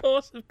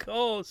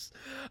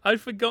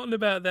 I'd forgotten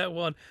about that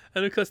one.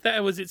 And of course,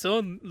 that was its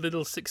own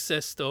little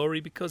success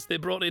story because they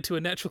brought it to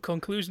a natural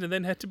conclusion and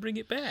then had to bring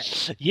it back.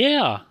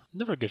 Yeah,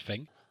 never a good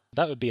thing.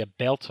 That would be a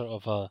belter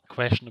of a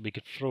question that we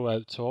could throw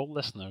out to all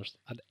listeners.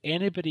 And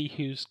anybody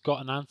who's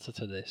got an answer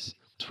to this,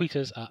 tweet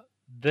us at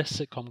This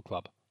Sitcom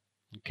Club.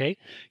 Okay?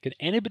 Can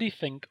anybody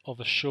think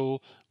of a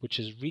show which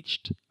has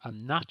reached a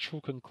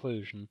natural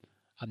conclusion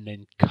and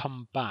then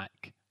come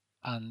back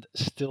and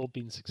still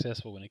been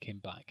successful when it came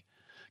back?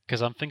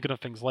 Because I'm thinking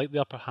of things like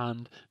The Upper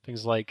Hand,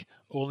 things like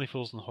Only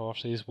Fools and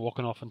Horses,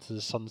 Walking Off into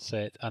the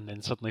Sunset, and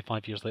then suddenly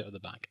 5 years later they're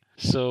back.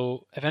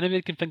 So if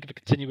anybody can think of a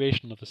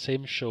continuation of the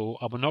same show,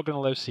 and we're not going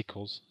to allow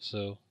sequels,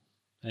 so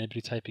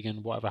anybody typing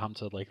in Whatever Happened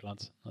to the Like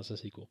Lads, that's a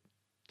sequel.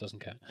 Doesn't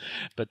count.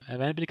 But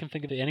if anybody can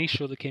think of any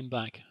show that came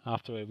back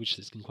after it reached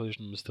its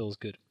conclusion and was still as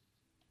good,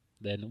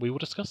 then we will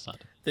discuss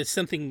that. There's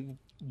something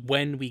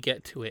when we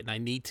get to it, and I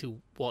need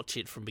to watch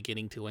it from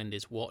beginning to end,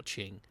 is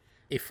watching,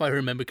 if I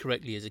remember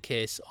correctly, is a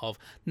case of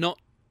not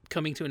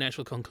coming to a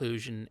natural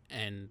conclusion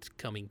and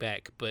coming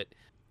back, but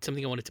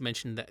something I wanted to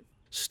mention, that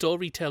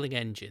storytelling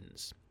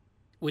engines,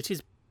 which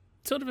is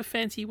sort of a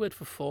fancy word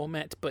for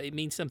format, but it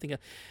means something.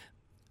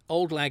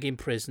 Old lag in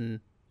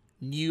prison,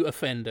 new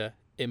offender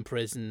in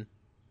prison.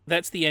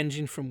 That's the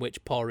engine from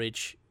which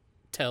Porridge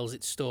tells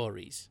its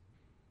stories.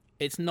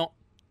 It's not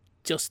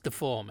just the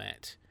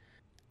format.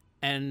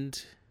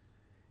 And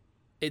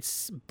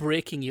it's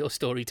breaking your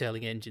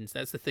storytelling engines.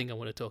 That's the thing I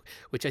want to talk,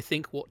 which I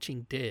think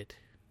Watching did.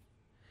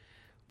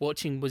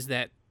 Watching was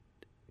that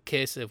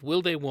case of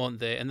will they, won't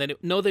they? And then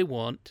no, they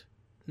won't.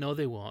 No,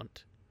 they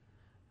won't.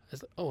 I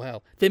was like, oh,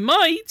 hell. They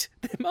might.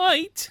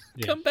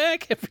 Yeah. Come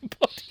back,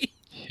 everybody.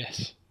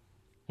 Yes.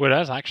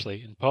 Whereas,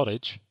 actually, in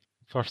Porridge,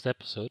 first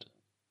episode,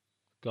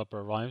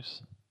 Godber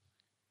arrives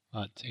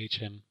at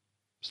HM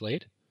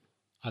Slade,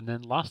 and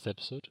then last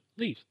episode,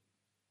 leaves.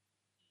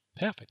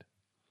 Perfect.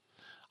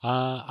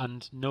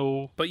 And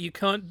no... But you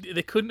can't...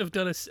 They couldn't have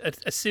done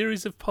a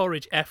series of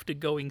Porridge after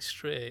going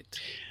straight.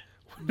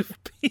 Would have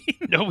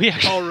been no, we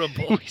actually,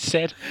 horrible.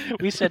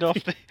 We said off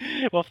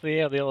the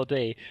air the other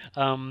day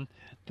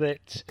that...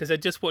 Because I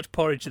just watched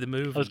Porridge the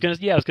movie. I was going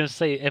to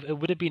say, it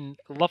would have been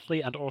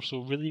lovely and also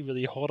really,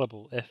 really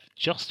horrible if,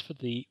 just for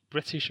the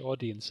British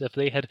audience, if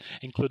they had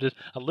included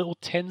a little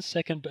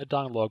 10-second bit of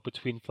dialogue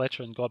between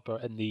Fletcher and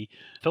Godber in the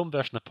film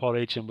version of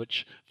Porridge, in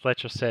which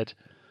Fletcher said,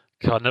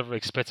 God, I never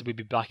expected we'd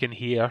be back in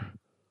here.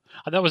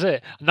 And that was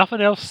it.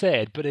 Nothing else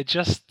said, but it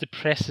just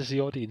depresses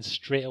the audience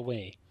straight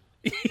away.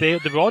 The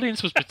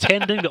audience was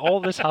pretending that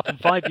all this happened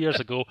 5 years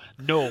ago.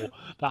 No,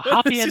 that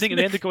happy Let's ending just and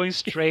the end of Going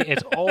Straight,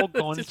 it's all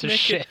gone just to make it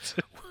shit.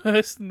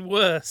 worse and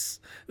worse.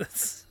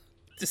 That's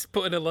just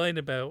putting a line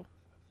about.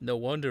 No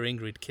wonder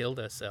Ingrid killed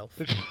herself.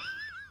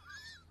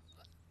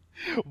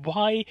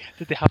 Why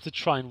did they have to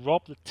try and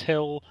rob the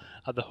till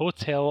at the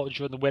hotel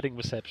during the wedding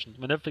reception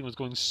when everything was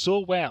going so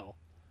well?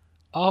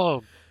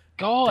 Oh, They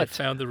God.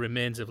 found the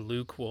remains of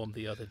Lukewarm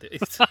the other day.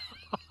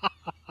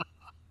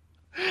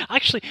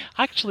 Actually,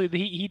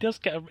 he does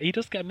get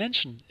a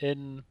mention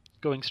in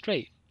Going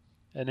Straight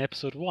in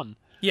episode 1.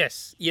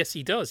 yes,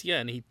 he does. Yeah,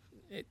 and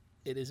it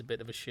is a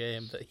bit of a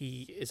shame that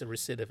he is a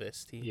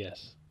recidivist.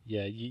 Yes.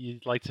 Yeah,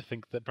 you'd like to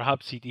think that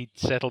perhaps he'd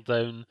settled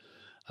down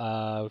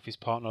with his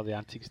partner, the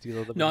antiques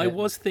dealer. That No, we I met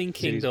was in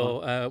thinking series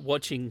 1. though,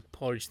 watching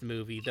Porridge the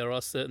movie, there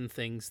are certain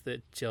things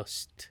that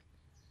just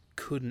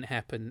couldn't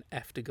happen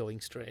after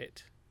Going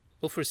Straight.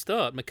 Well, for a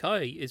start,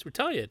 Mackay is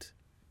retired,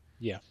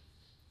 Yeah.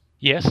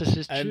 Yes, this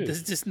is and true.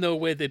 there's just no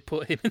way they'd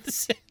put him in the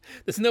same.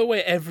 There's no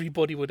way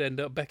everybody would end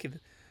up back in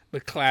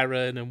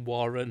McLaren and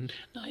Warren.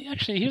 No,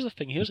 actually, here's the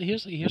thing. Here's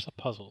a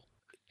puzzle.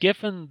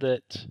 Given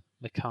that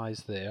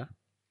Mackay's there,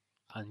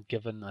 and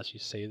given, as you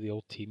say, the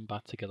old team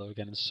back together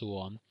again and so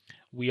on,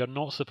 we are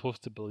not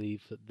supposed to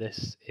believe that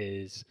this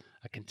is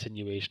a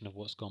continuation of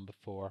what's gone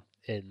before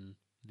in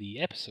the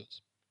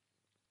episodes.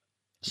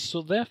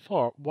 So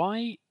therefore,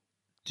 why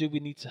do we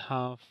need to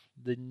have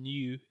the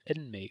new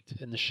inmate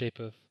in the shape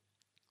of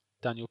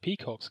Daniel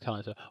Peacock's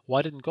character?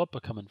 Why didn't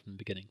Godber come in from the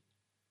beginning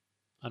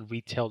and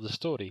retell the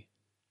story?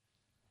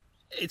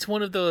 It's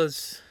one of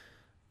those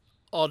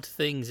odd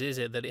things, is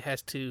it, that it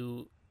has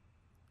to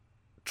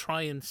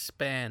try and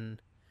span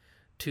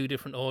two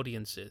different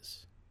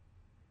audiences.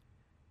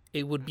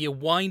 It would be a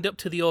wind up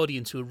to the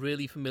audience who are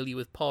really familiar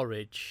with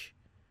Porridge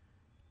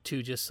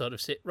to just sort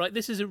of say, right,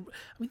 this is a.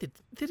 I mean,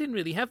 they didn't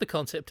really have the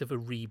concept of a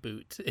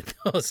reboot in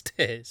those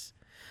days.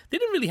 They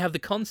didn't really have the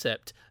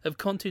concept of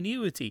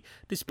continuity,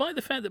 despite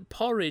the fact that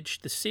Porridge,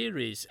 the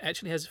series,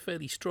 actually has a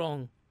fairly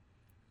strong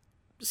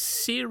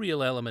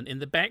serial element in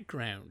the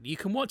background. You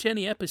can watch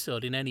any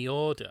episode in any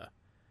order,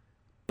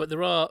 but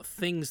there are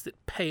things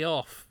that pay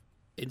off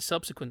in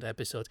subsequent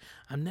episodes.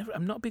 I'm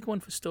not a big one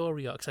for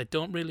story arcs. I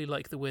don't really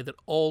like the way that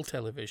all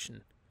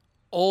television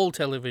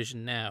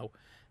now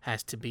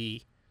has to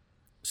be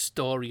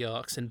story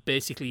arcs, and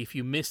basically if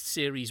you missed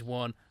series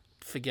 1,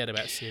 forget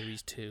about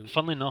series 2.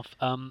 Funnily enough,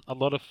 a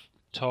lot of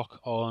talk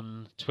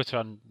on Twitter,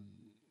 and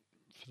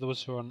for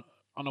those who are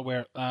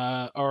unaware,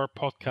 our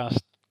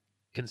podcast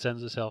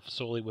concerns itself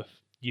solely with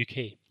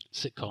UK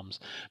sitcoms,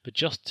 but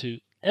just to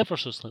ever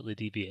so slightly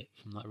deviate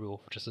from that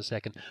rule for just a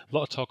second, a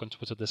lot of talk on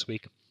Twitter this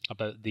week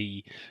about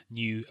the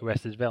new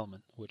Arrested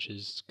Development, which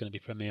is going to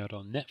be premiered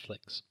on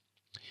Netflix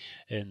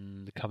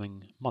in the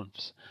coming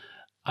months.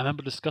 I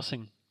remember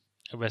discussing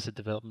Arrested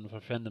Development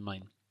with a friend of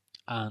mine,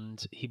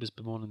 and he was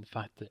bemoaning the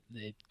fact that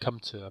it had come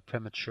to a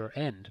premature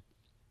end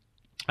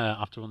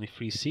after only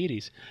 3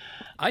 series.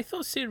 I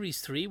thought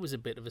series 3 was a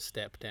bit of a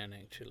step down,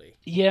 actually.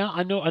 Yeah,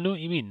 I know what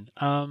you mean.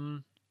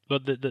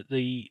 But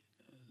the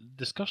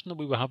discussion that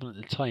we were having at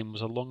the time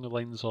was along the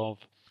lines of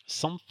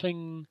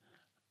something.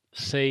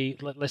 Say,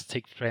 let's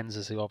take Friends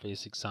as the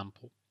obvious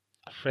example.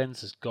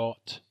 Friends has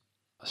got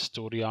a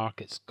story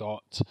arc, it's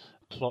got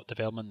plot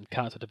development,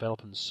 character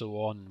development, and so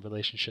on,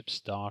 relationships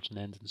start and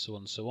end, and so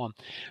on and so on.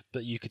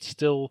 But you could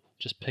still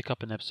just pick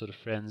up an episode of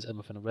Friends, and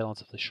within a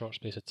relatively short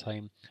space of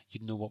time,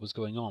 you'd know what was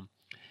going on.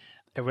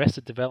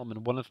 Arrested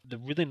Development, one of the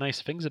really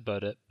nice things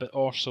about it, but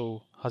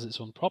also has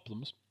its own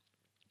problems,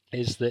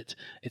 is that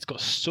it's got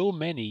so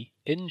many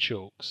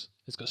in-jokes,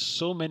 it's got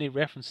so many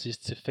references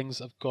to things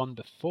that have gone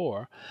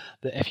before,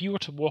 that if you were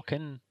to walk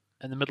in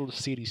the middle of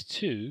series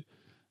 2,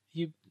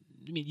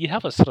 you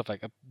have a sort of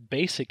like a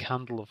basic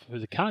handle of who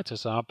the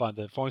characters are by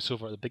the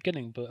voiceover at the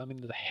beginning, but I mean,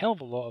 there's a hell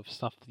of a lot of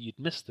stuff that you'd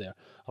miss there.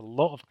 A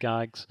lot of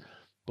gags,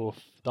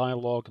 both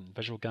dialogue and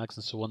visual gags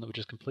and so on, that would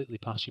just completely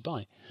pass you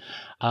by.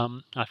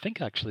 I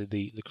think actually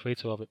the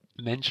creator of it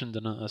mentioned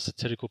in a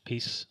satirical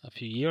piece a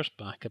few years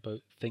back about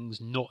things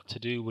not to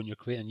do when you're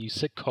creating a new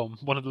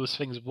sitcom. One of those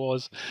things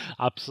was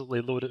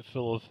absolutely load it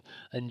full of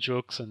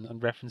in-jokes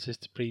and references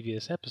to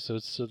previous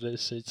episodes so that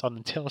it's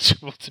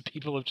unintelligible to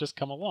people who've just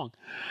come along.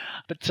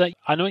 But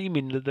I know what you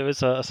mean, that there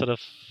is a sort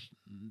of...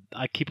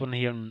 I keep on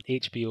hearing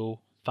HBO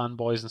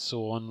fanboys and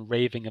so on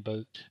raving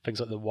about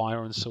things like The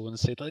Wire and so on, and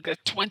say like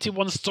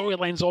 21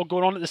 storylines all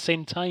going on at the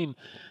same time.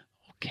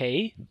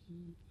 Okay,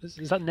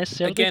 is that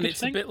necessarily Again, a good it's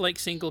thing? a bit like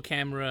single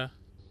camera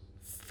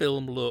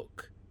film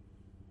look.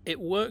 It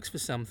works for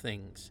some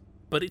things,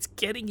 but it's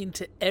getting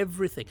into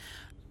everything.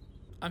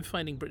 I'm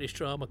finding British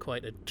drama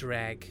quite a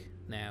drag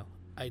now.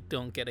 I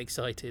don't get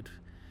excited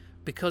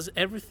because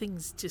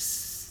everything's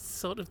just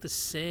sort of the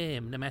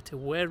same, no matter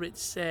where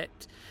it's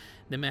set,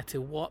 no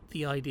matter what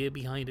the idea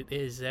behind it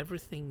is.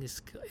 Everything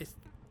is...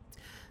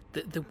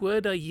 The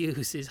word I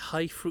use is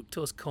high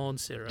fructose corn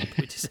syrup,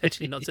 which is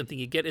actually not something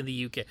you get in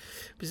the UK,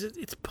 because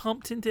it's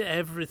pumped into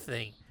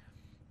everything.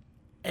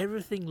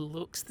 Everything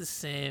looks the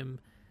same.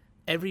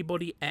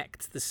 Everybody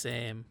acts the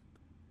same.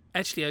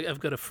 Actually, I've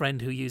got a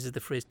friend who uses the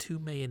phrase "too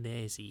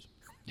mayonnaisey."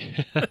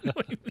 I know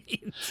what he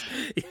means.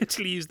 He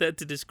actually used that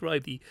to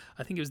describe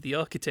I think it was the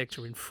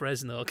architecture in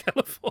Fresno,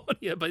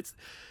 California. But it's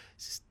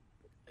just,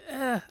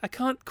 I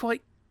can't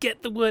quite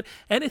get the word.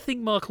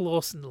 Anything Mark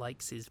Lawson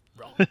likes is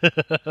wrong.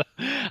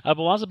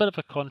 Well, that's a bit of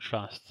a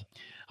contrast.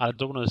 I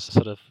don't want to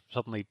sort of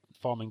suddenly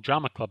forming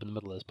drama club in the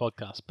middle of this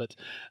podcast, but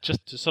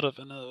just to sort of,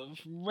 in a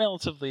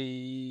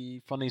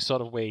relatively funny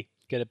sort of way,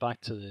 get it back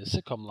to the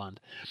sitcom land.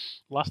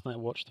 Last night I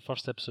watched the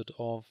first episode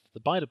of The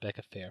Beiderbecke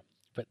Affair,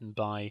 written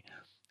by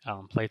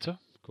Alan Plater,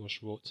 of course,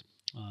 wrote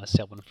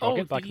Selwyn and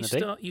Froggatt back in the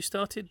day. You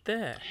started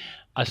there.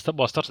 I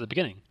started at the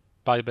beginning.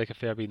 Beiderbecke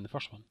Affair being the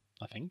first one,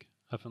 I think.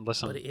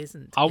 But it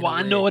isn't. Oh,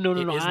 I know.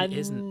 It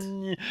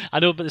isn't. I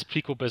know about this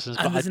prequel business,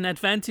 And but there's an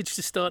advantage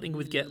to starting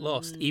with Get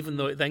Lost, even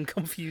though it then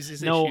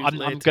confuses no, issues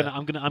later.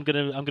 I'm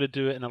gonna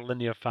do it in a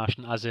linear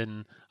fashion, as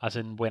in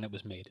when it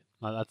was made.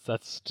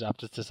 That's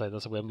just to say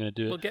that's the way I'm gonna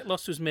do it. Well, Get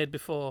Lost was made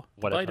before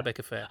the Whatever. Beiderbecke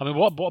Affair. I mean,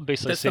 what I'm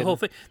basically That's saying. the whole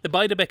thing. The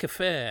Beiderbecke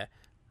Affair,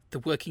 the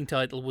working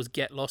title was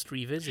Get Lost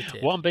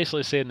Revisited. What I'm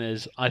basically saying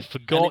is I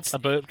forgot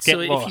about Get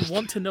Lost. So if you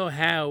want to know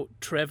how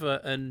Trevor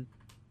and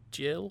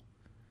Jill,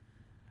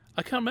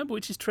 I can't remember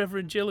which is Trevor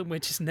and Jill and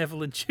which is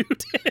Neville and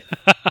Judith.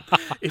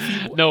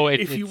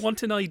 If you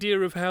want an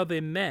idea of how they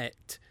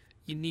met,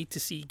 you need to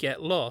see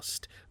Get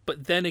Lost.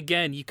 But then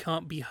again, you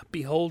can't be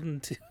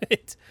beholden to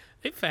it.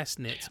 It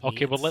fascinates me.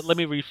 Okay, well, let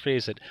me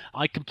rephrase it.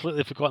 I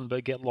completely forgotten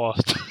about Get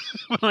Lost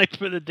when I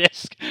put the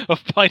disc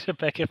of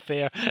Beiderbecke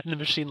Affair in the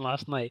machine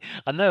last night.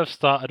 And now I've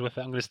started with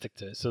it. I'm going to stick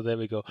to it. So there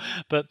we go.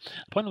 But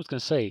the point I was going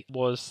to say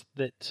was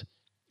that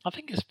I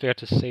think it's fair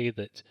to say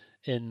that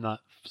in that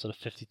sort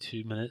of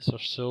 52 minutes or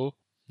so,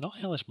 not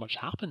hellish much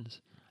happens.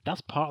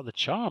 That's part of the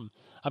charm.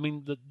 I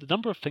mean, the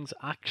number of things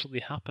that actually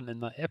happen in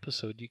that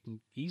episode, you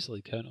can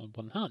easily count on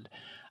one hand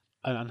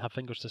and have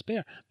fingers to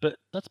spare. But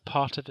that's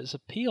part of its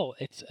appeal.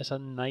 It's a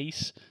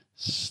nice,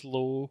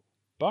 slow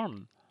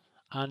burn.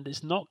 And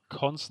it's not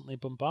constantly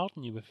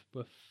bombarding you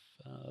with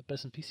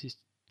bits and pieces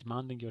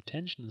demanding your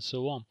attention and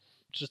so on.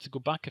 Just to go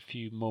back a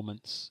few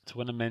moments to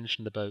when I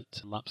mentioned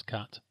about Lap's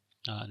Cat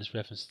and his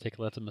reference to Take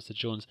a Letter, Mr.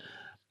 Jones,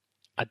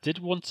 I did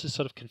want to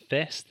sort of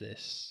confess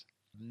this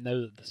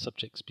now that the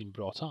subject's been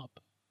brought up.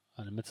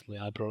 And admittedly,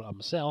 I brought it up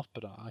myself,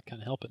 but I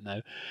can't help it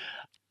now.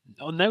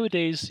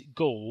 Nowadays,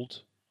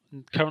 Gold,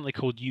 currently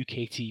called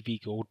UK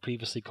TV Gold,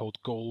 previously called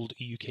Gold,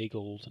 UK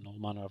Gold, and all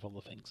manner of other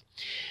things.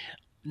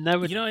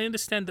 Now, I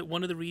understand that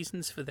one of the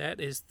reasons for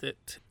that is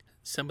that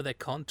some of their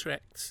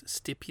contracts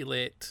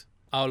stipulate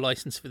our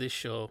license for this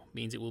show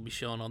means it will be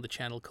shown on the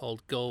channel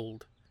called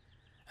Gold.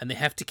 And they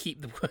have to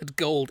keep the word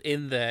gold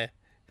in there.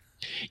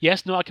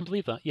 Yes, no, I can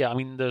believe that. Yeah, I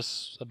mean,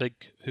 there's a big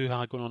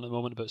hoo-ha going on at the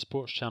moment about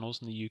sports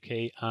channels in the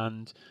UK,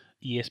 and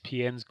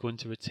ESPN's going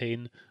to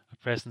retain a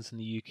presence in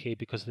the UK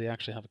because they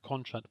actually have a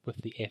contract with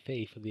the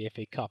FA for the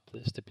FA Cup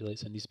that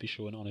stipulates it needs to be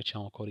shown on a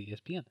channel called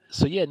ESPN.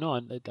 So yeah, no,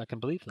 I can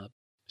believe that.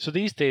 So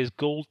these days,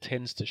 Gold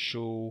tends to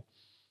show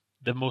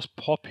the most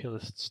popular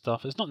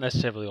stuff. It's not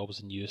necessarily always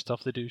the newest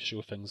stuff. They do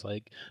show things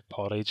like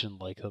Porridge and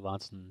like The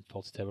Lads and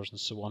Fawlty Towers and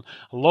so on.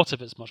 A lot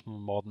of it's much more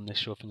modern. They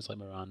show things like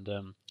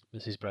Miranda,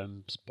 Mrs.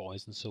 Brown's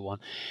Boys and so on.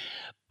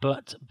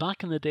 But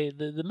back in the day,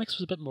 the mix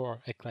was a bit more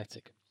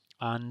eclectic.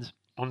 And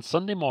on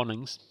Sunday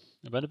mornings,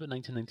 around about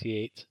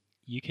 1998,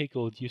 UK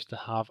Gold used to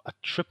have a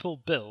triple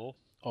bill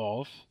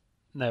of...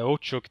 Now,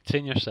 Ocho,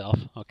 contain yourself,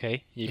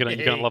 okay? You're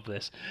gonna love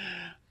this.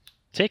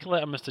 Take a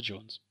Letter, Mr.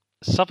 Jones.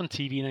 Southern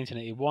TV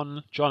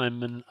 1981, John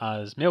Inman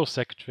as male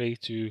secretary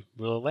to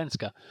Willa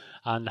Lenska,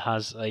 and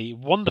has a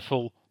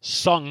wonderful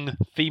sung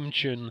theme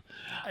tune.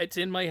 It's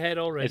in my head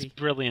already. It's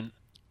brilliant.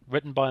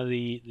 Written by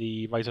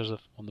the writers of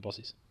On the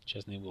Buses,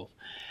 Chesney and Wolfe.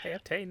 I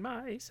obtain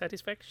my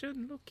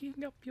satisfaction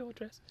looking up your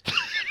dress.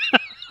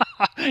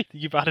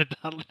 You've added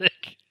that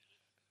lyric.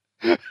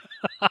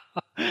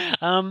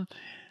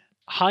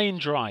 High and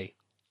Dry.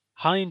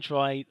 High and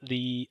Dry,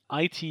 the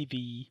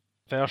ITV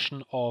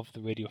version of the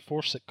Radio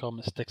 4 sitcom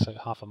that sticks out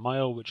half a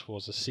mile, which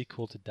was a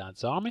sequel to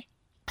Dad's Army.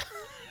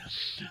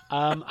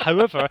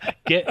 However,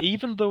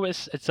 even though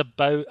it's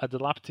about a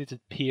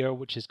dilapidated pier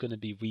which is going to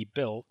be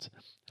rebuilt,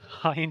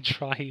 High and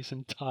Dry is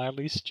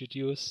entirely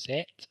studio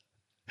set.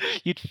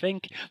 You'd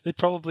think they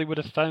probably would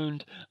have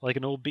found like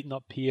an old beaten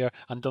up pier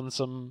and done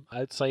some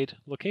outside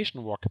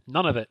location work.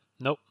 None of it.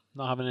 Nope,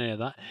 not having any of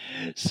that.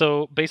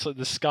 So basically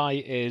the sky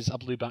is a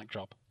blue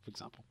backdrop, for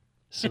example.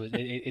 So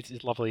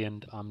it's lovely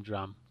and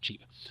dram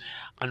cheap.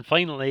 And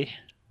finally,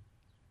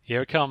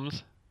 here it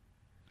comes.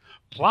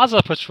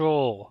 Plaza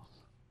Patrol.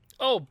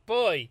 Oh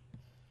boy.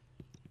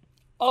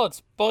 Oh,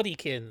 it's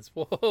Bodykins.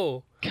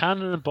 Whoa.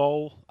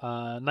 Cannonball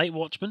Night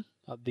Watchman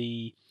at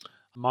the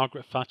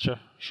Margaret Thatcher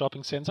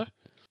shopping centre.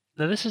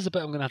 Now this is the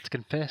bit I'm going to have to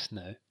confess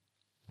now.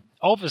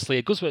 Obviously,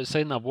 it goes without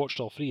saying I've watched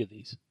all three of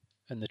these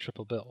in the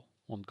triple bill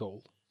on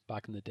Gold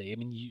back in the day. I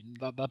mean,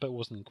 that bit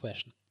wasn't in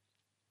question.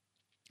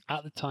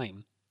 At the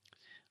time,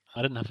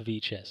 I didn't have a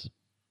VHS.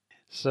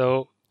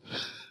 So,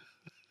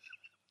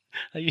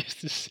 I used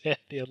to set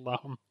the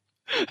alarm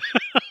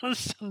on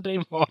Sunday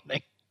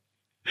morning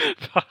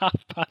for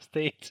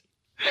 8:30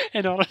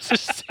 in order to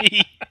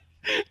see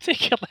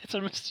Take Your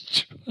Letter, Mr.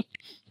 Jones,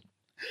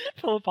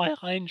 followed by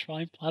High and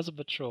Dry Plaza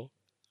Patrol.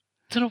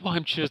 I don't know why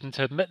I'm choosing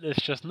to admit this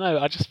just now.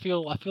 I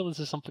feel this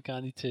is something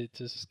I need to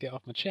just get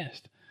off my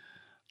chest.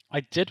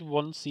 I did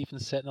once even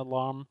set an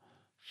alarm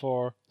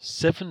for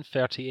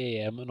 7:30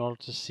 a.m. in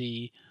order to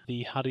see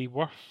the Harry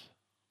Worth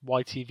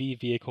YTV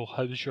vehicle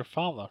How's Your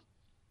Father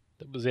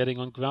that was airing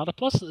on Granada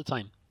Plus at the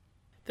time.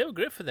 They were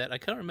great for that. I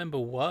can't remember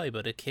why,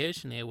 but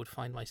occasionally I would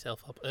find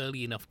myself up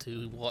early enough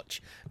to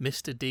watch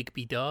Mr.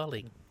 Digby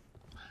Darling.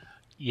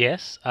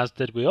 Yes, as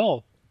did we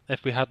all.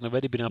 If we hadn't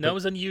already been up, That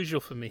was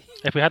unusual for me.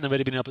 If we hadn't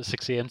already been up at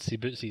 6 a.m. to see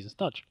Bootsie's and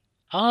Studge.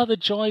 Ah, the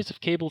joys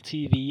of cable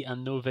TV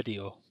and no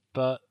video.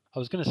 But I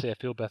was going to say I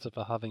feel better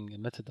for having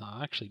admitted that.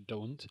 I actually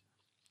don't.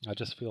 I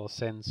just feel a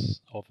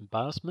sense of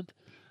embarrassment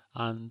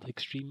and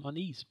extreme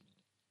unease.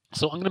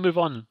 So I'm going to move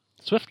on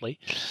swiftly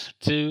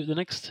to the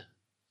next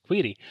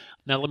query.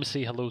 Now let me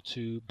say hello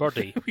to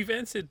Birdie. We've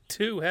answered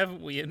 2,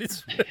 haven't we? And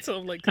it's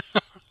all like...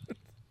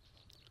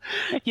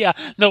 Yeah,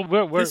 no,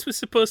 we're... This was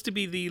supposed to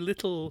be the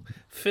little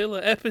filler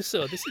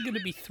episode. This is going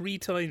to be 3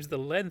 times the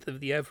length of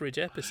the average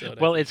episode.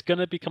 Well, it's going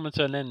to be coming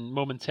to an end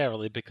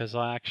momentarily because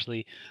I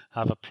actually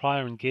have a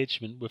prior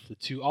engagement with the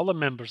 2 other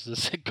members of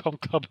the Sitcom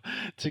Club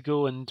to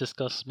go and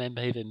discuss men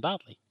behaving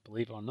badly,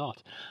 believe it or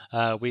not.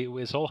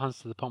 It's all hands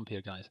to the pump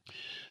here, guys.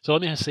 So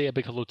let me say a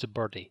big hello to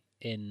Birdie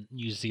in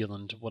New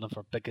Zealand. One of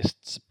our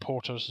biggest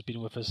supporters has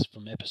been with us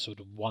from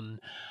episode 1.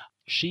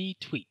 She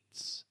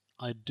tweets...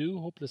 I do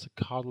hope there's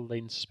a Carl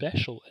Lane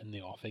special in the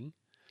offing.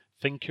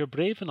 Think you're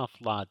brave enough,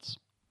 lads.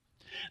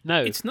 Now,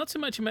 it's not so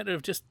much a matter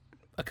of just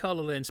a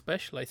Carla Lane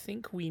special. I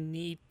think we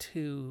need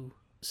to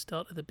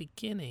start at the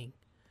beginning.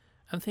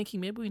 I'm thinking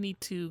maybe we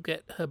need to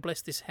get her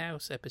Bless This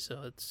House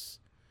episodes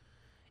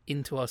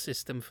into our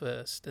system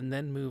first and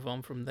then move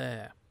on from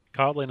there.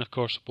 Carl Lane, of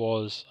course,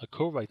 was a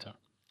co-writer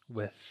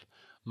with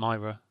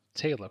Myra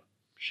Taylor.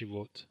 She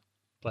wrote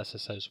Bless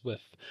This House with.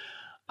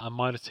 And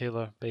Myra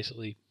Taylor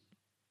basically...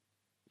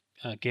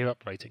 gave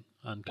up writing,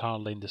 and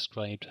Carl Lane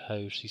described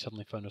how she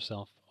suddenly found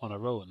herself on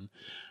her own,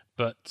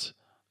 but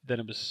then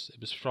it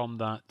was from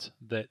that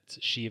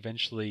she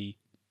eventually,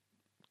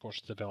 of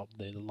course, developed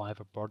the Live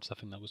of Birds. I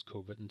think that was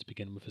co-written to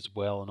begin with as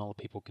well, and all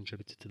the people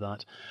contributed to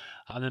that,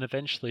 and then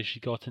eventually she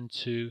got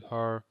into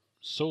her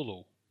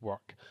solo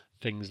work,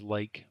 things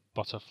like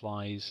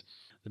Butterflies,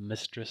 The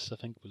Mistress, I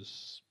think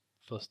was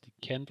Felicity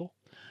Kendall,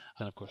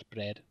 and of course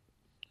Bread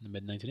in the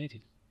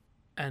mid-1980s.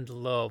 And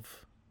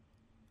Love.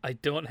 I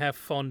don't have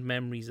fond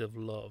memories of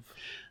Love.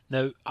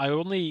 Now, I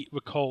only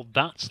recall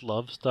That's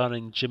Love,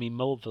 starring Jimmy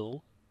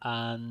Mulville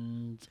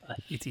and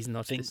it is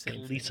not think the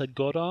same Lisa thing.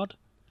 Goddard.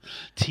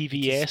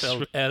 TVS. It's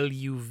spelled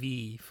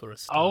L-U-V for a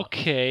start.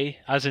 Okay,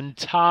 as in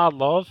Tar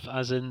Love,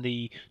 as in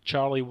the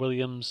Charlie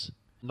Williams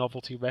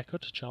novelty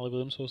record. Charlie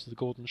Williams hosted The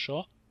Golden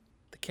Show.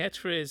 The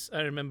catchphrase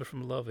I remember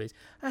from Love is,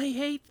 I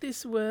hate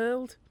this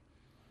world.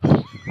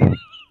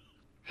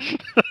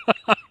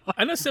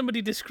 I know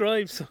somebody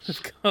describes sort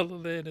of Carla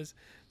Lane as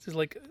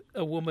like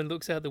a woman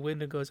looks out the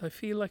window and goes, I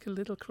feel like a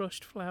little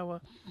crushed flower.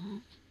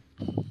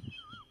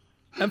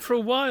 And for a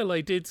while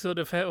I did sort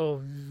of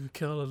have,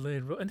 Carla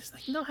Lane. And it's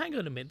like, no, hang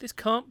on a minute. This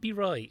can't be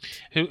right.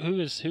 Who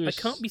is? I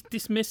can't be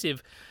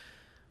dismissive.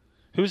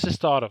 Who's the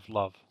star of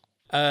Love?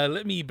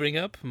 Let me bring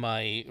up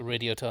my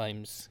Radio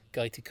Times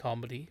Guide to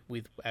Comedy,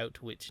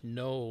 without which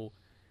no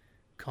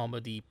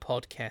comedy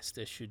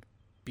podcaster should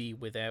be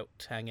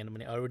without. Hang on a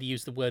minute. I already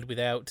used the word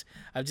without.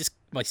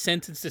 My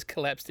sentence just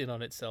collapsed in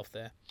on itself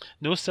there.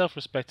 No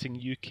self-respecting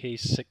UK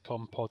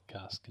sitcom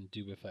podcast can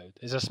do without.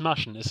 It's a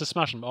smashing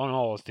on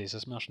all its days.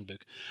 It's a smashing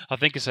book. I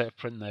think it's out of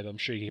print now, but I'm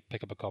sure you can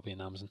pick up a copy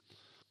on Amazon.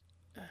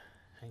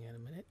 Hang on a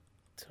minute.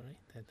 Sorry,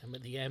 I'm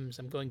at the M's.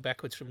 I'm going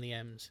backwards from the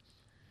M's.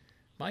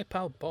 My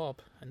Pal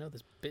Bob. I know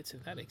there's bits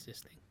of that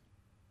existing.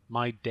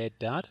 My Dead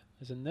Dad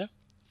is in there.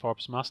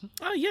 Forbes Masson.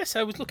 Oh, yes,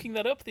 I was looking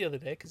that up the other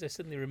day because I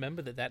suddenly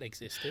remembered that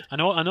existed. An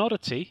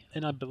oddity,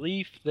 and I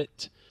believe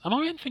that... Am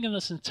I right in thinking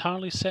that's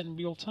entirely set in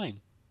real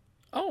time?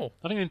 Oh.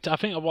 I think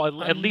at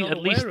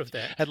aware of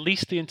that. At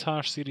least the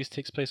entire series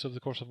takes place over the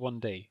course of one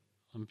day.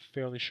 I'm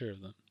fairly sure of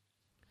that.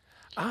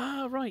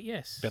 Ah, right,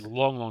 yes. It's been a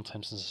long, long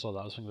time since I saw that.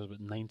 I was thinking it was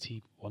about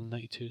 91,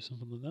 92,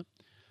 something like that.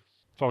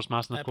 Forbes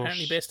Masson, of course...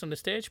 Apparently based on the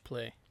stage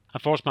play.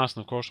 And Forbes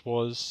Masson, of course,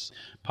 was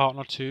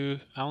partner to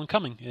Alan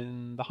Cumming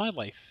in The High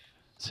Life.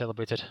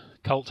 Celebrated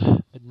cult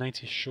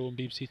mid-90s show on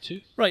BBC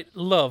Two. Right,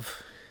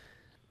 Love.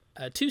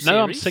 2 series.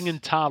 Now I'm singing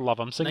Tar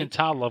Love. I'm singing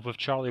Tar Love with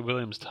Charlie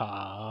Williams.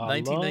 Tar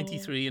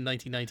 1993 and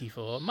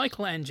 1994.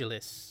 Michael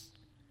Angelis.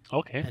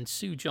 Okay. And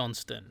Sue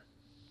Johnston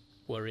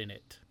were in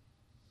it.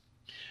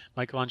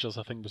 Michael Angelis,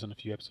 I think, was in a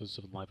few episodes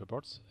of Live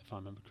Birds, if I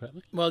remember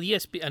correctly. Well,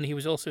 yes, and he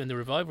was also in the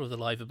revival of the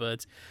Live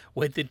Birds,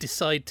 where they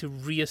decide to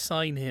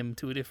reassign him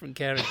to a different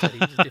character. He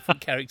was a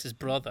different character's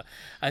brother.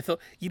 I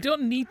thought, you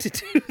don't need to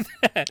do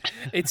that.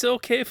 It's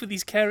okay for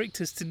these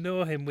characters to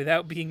know him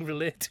without being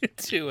related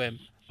to him.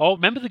 Oh,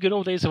 remember the good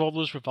old days of all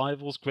those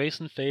revivals, Grace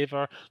and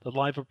Favour, the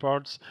Live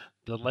Birds,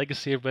 the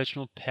legacy of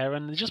Reginald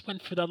Perrin. They just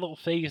went through that little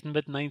phase in the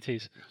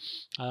mid-90s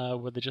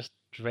where they just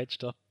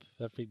dredged up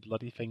every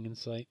bloody thing in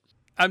sight.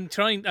 I'm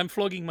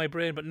flogging my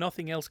brain, but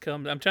nothing else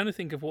comes. I'm trying to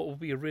think of what would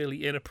be a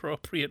really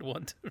inappropriate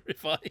one to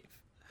revive.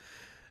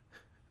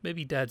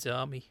 Maybe Dad's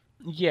Army.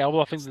 Yeah,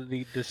 well, I think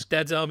that this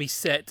Dad's Army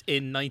set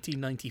in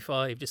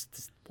 1995.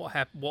 Just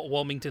what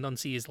Wilmington on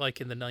Sea is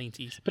like in the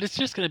 90s. But it's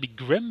just going to be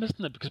grim,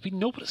 isn't it? Because we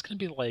know what it's going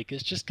to be like.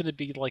 It's just going to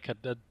be like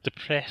a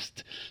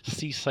depressed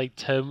seaside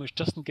town which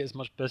doesn't get as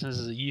much business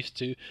as it used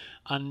to,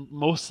 and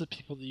most of the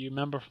people that you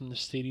remember from the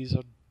series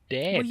are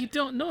dead. Well, you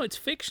don't know. It's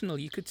fictional.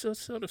 You could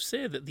sort of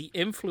say that the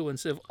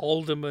influence of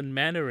Alderman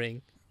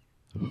Mannering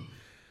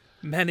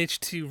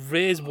managed to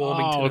raise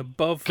Wilmington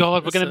above.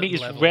 God, we're going to meet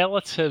his level.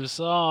 relatives.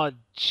 Oh,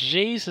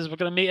 Jesus, we're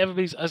going to meet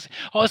everybody's.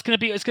 Oh, it's going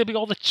to be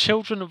all the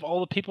children of all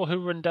the people who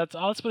were in Dad's.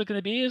 Oh, that's what it's going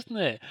to be, isn't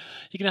it?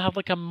 You're going to have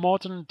like a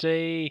modern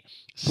day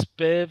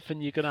Spiv,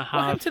 and you're going to have.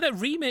 What happened to that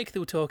remake they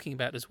were talking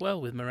about as well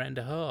with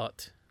Miranda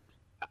Hart?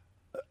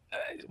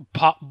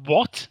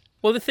 What?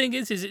 Well, the thing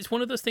is it's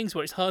one of those things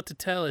where it's hard to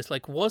tell. It's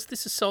like, was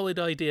this a solid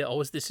idea, or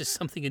was this just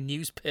something a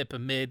newspaper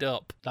made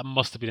up? That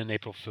must have been an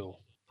April Fool.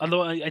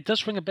 Although it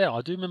does ring a bell.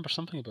 I do remember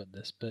something about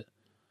this, but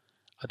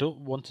I don't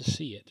want to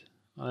see it.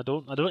 And I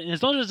don't.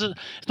 It's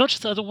not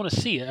just that I don't want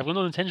to see it. I've got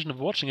no intention of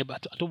watching it,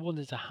 but I don't want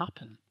it to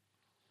happen.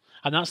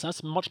 And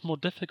that's much more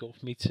difficult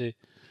for me to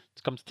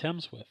come to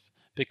terms with,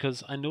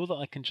 because I know that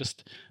I can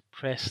just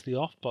press the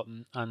off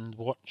button and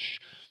watch,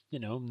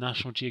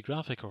 National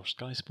Geographic or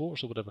Sky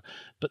Sports or whatever.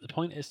 But the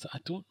point is that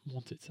I don't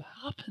want it to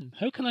happen.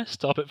 How can I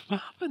stop it from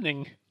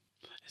happening?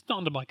 It's not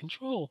under my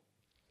control.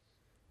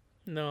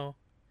 No.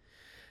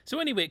 So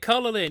anyway,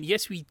 Carla Lane.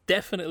 Yes, we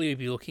definitely will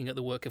be looking at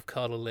the work of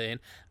Carla Lane,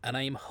 and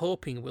I am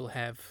hoping we'll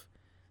have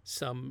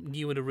some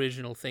new and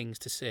original things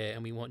to say,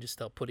 and we won't just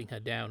start putting her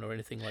down or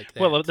anything like that.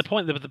 Well, the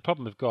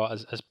problem we've got,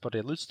 as Buddy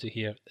alludes to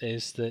here,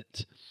 is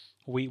that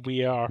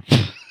we are.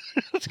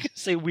 I was going to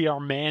say we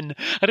are men.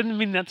 I didn't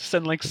mean that to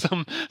sound like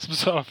some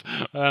sort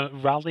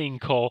of rallying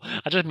call.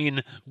 I just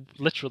mean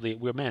literally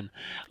we're men.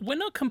 We're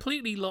not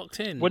completely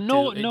locked in.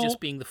 It just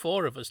being the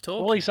four of us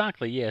talking. Well,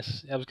 exactly.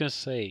 Yes, I was going to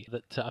say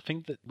that I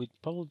think that we'd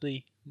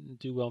probably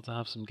do well to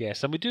have some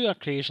guests, and we do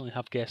occasionally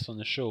have guests on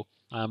the show.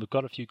 We've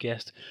got a few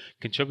guest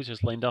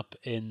contributors lined up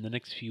in the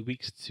next few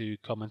weeks to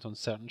comment on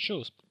certain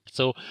shows.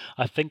 So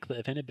I think that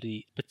if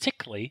anybody,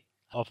 particularly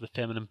of the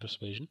feminine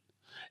persuasion,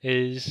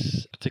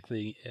 is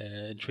particularly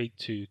intrigued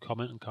to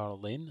comment on Carla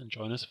Lane and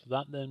join us for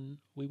that, then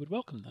we would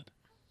welcome that.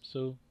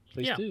 So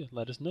please do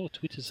let us know.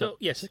 Tweet us. So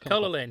yes,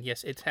 Carla Lane,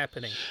 yes, it's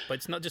happening, but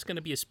it's not just going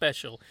to be a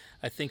special.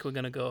 I think we're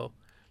going to go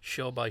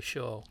show by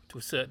show to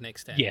a certain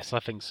extent. Yes, I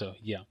think so.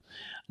 Yeah.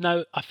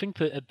 Now I think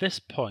that at this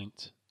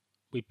point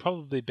we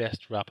probably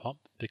best wrap up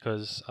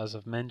because, as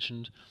I've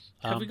mentioned,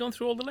 have we gone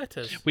through all the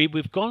letters?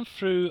 We've gone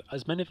through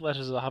as many of the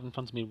letters as I have in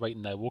front of me right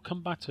now. We'll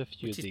come back to a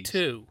few of these.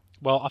 2.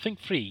 Well, I think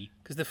 3.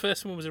 Because the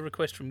first one was a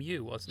request from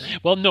you, wasn't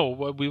it? Well, no,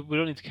 we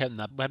don't need to count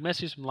that. We had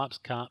messages from Laps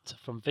Cat,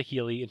 from Vicky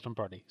Lee, and from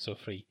Birdie, so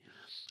 3.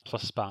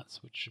 Plus Spats,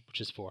 which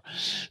is 4.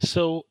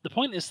 So the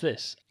point is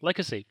this. Like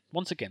I say,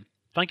 once again,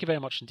 thank you very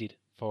much indeed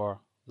for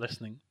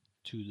listening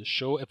to the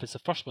show. If it's the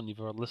first one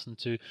you've ever listened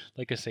to,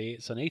 like I say,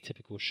 it's an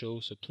atypical show,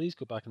 so please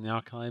go back in the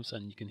archives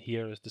and you can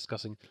hear us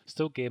discussing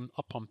Still Game,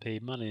 Up Pompeii,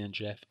 Manny and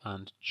Jeff,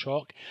 and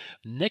Chalk.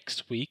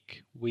 Next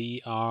week,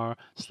 we are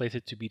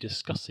slated to be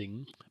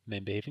discussing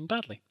Men Behaving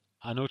Badly.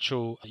 And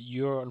Ocho,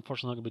 you're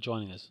unfortunately not going to be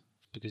joining us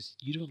because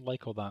you don't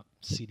like all that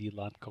seedy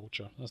lad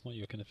culture. That's not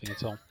your kind of thing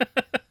at all.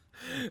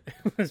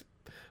 It was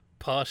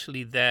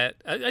partially that.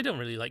 I don't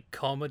really like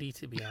comedy,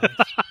 to be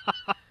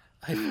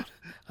honest.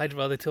 I'd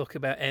rather talk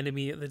about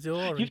Enemy at the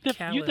Door. You've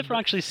never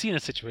actually seen a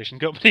situation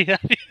comedy, have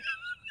you?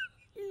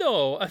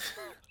 No,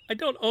 I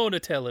don't own a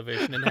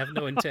television and have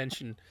no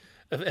intention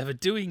of ever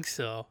doing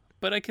so.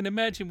 But I can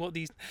imagine what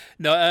these.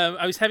 No,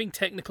 I was having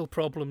technical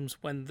problems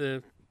when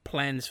the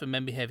plans for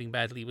Men Behaving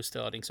Badly were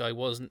starting, so I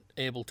wasn't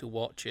able to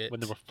watch it.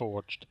 When they were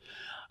forged.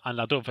 And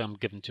I don't think I'm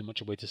giving too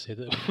much away to say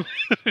that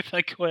we've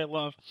had quite a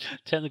lot of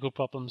technical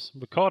problems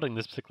recording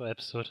this particular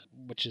episode,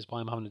 which is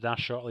why I'm having to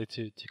dash shortly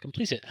to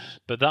complete it.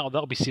 But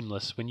that'll be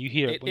seamless when you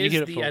hear it. It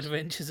is the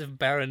adventures of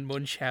Baron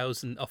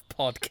Munchausen of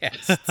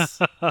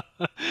podcasts.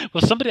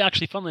 Well, somebody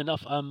actually, funnily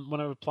enough,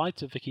 when I replied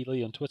to Vicky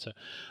Lee on Twitter,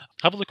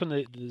 have a look on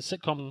the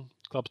Sitcom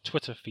Club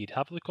Twitter feed.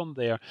 Have a look on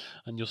there,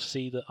 and you'll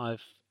see that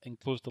I've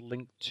enclosed a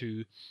link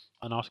to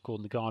an article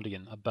in The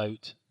Guardian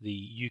about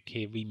the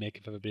UK remake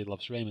of Everybody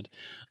Loves Raymond,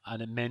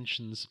 and it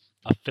mentions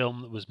a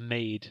film that was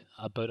made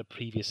about a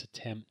previous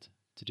attempt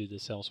to do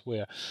this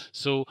elsewhere.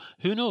 So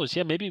who knows?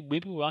 Yeah, maybe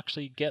we'll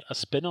actually get a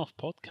spin-off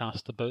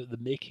podcast about the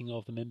making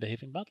of the Men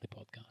Behaving Badly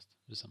podcast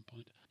at some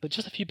point. But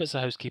just a few bits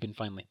of housekeeping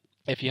finally.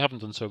 If you haven't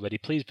done so already,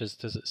 please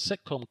visit us at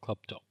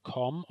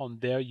sitcomclub.com. On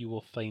there you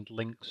will find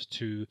links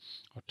to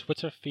our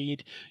Twitter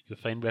feed. You'll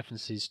find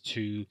references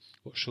to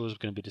what shows we're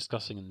going to be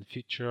discussing in the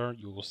future.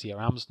 You will see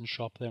our Amazon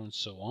shop there and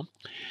so on.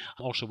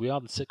 Also, we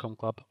are the Sitcom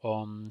Club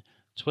on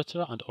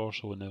Twitter, and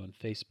also now on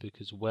Facebook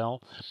as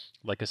well.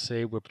 Like I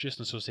say, we're produced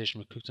in association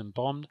with Cooked and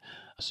Bombed,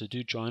 so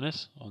do join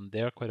us on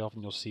there. Quite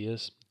often you'll see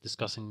us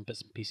discussing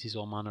bits and pieces,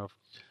 all manner of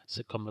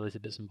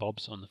sitcom-related bits and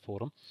bobs on the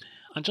forum.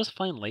 And just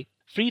finally,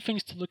 3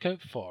 things to look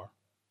out for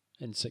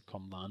in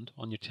sitcom land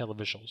on your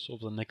televisuals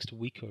over the next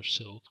week or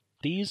so.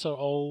 These are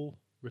all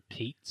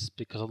repeats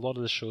because a lot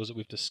of the shows that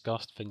we've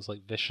discussed, things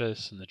like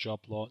Vicious and The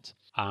Job Lot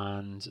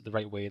and The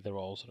Right Way, they're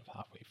all sort of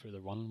halfway through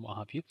the run and what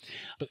have you.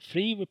 But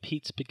 3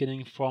 repeats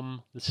beginning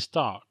from the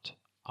start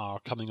are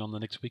coming on the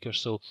next week or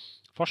so.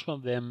 First one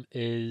of them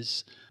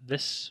is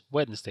this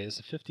Wednesday, it's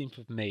the 15th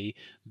of May.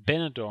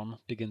 Benidorm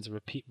begins a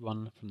repeat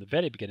run from the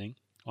very beginning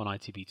on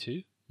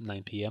ITV2,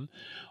 9 p.m.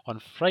 On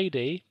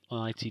Friday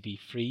on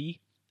ITV3,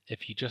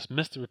 if you just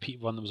missed the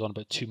repeat run that was on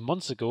about 2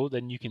 months ago,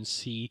 then you can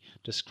see,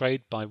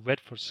 described by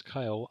Redford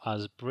Kyle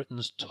as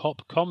Britain's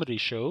top comedy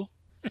show,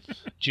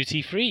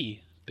 Duty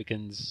Free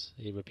begins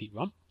a repeat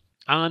run.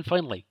 And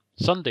finally,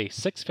 Sunday,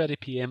 6:30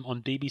 p.m.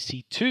 on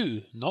BBC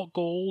Two, not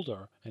Gold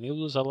or any of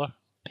those other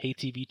pay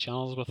TV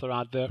channels with their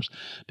adverts,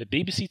 but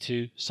BBC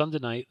Two, Sunday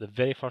night, the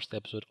very first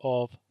episode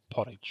of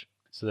Porridge.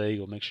 So there you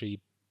go, make sure you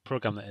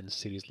program that in the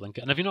series link.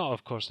 And if you're not,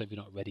 of course, if you're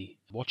not already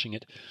watching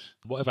it,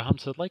 Whatever Happened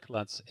to the Like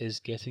Lads is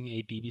getting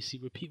a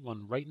BBC repeat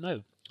one right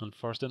now on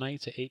Thursday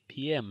night at 8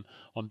 p.m.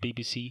 on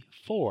BBC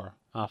 4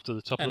 after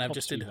the top And of I've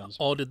the just ones.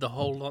 ordered the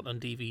whole lot on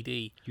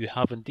DVD. You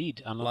have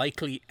indeed. And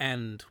Likely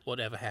and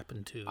Whatever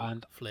Happened to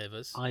and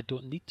flavours. I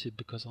don't need to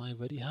because I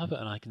already have it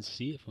and I can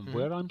see it from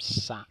where I'm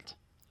sat.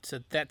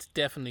 So that's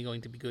definitely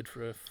going to be good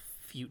for a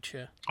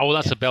future. Oh,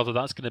 that's a belter.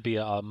 That's going to be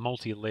a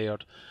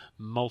multi-layered,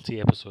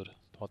 multi-episode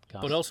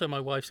podcast. But also my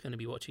wife's going to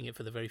be watching it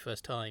for the very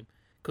first time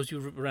because you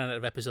ran out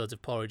of episodes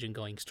of Porridge and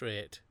going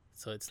straight.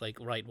 So it's like,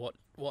 right,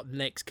 what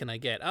next can I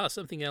get?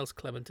 Something else,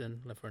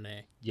 Clementon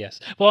LaFernay. Yes.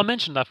 Well, I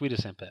mentioned that we the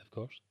same bit, of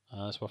course.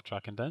 It's worth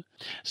tracking down.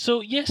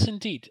 So, yes,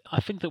 indeed. I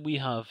think that we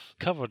have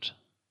covered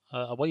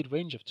a wide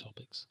range of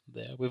topics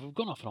there. We've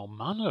gone off on all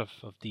manner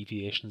of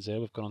deviations there.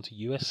 We've gone on to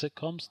US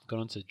sitcoms, gone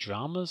on to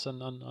dramas,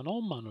 and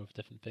all manner of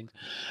different things.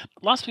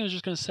 Last thing I was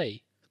just going to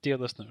say, dear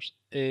listeners,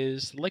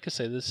 is, like I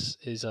say, this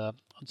is a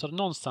sort of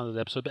non-standard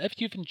episode, but if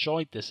you've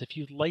enjoyed this, if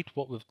you've liked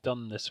what we've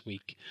done this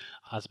week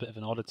as a bit of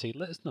an oddity,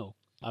 let us know.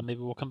 And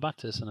maybe we'll come back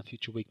to this in a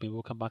future week. Maybe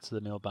we'll come back to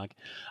the mailbag.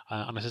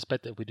 And I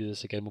suspect that if we do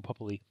this again, we'll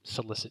probably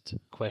solicit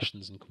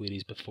questions and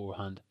queries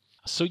beforehand.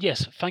 So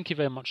yes, thank you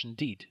very much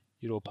indeed,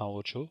 your old pal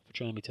Ocho, for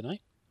joining me tonight.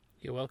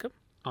 You're welcome.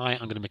 I am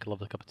going to make a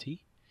lovely cup of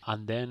tea.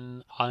 And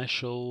then I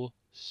shall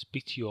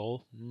speak to you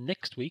all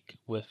next week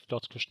with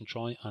Dr. Christian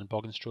Troy and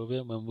Boggin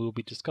Strovia when we'll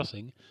be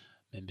discussing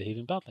Men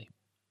Behaving Badly.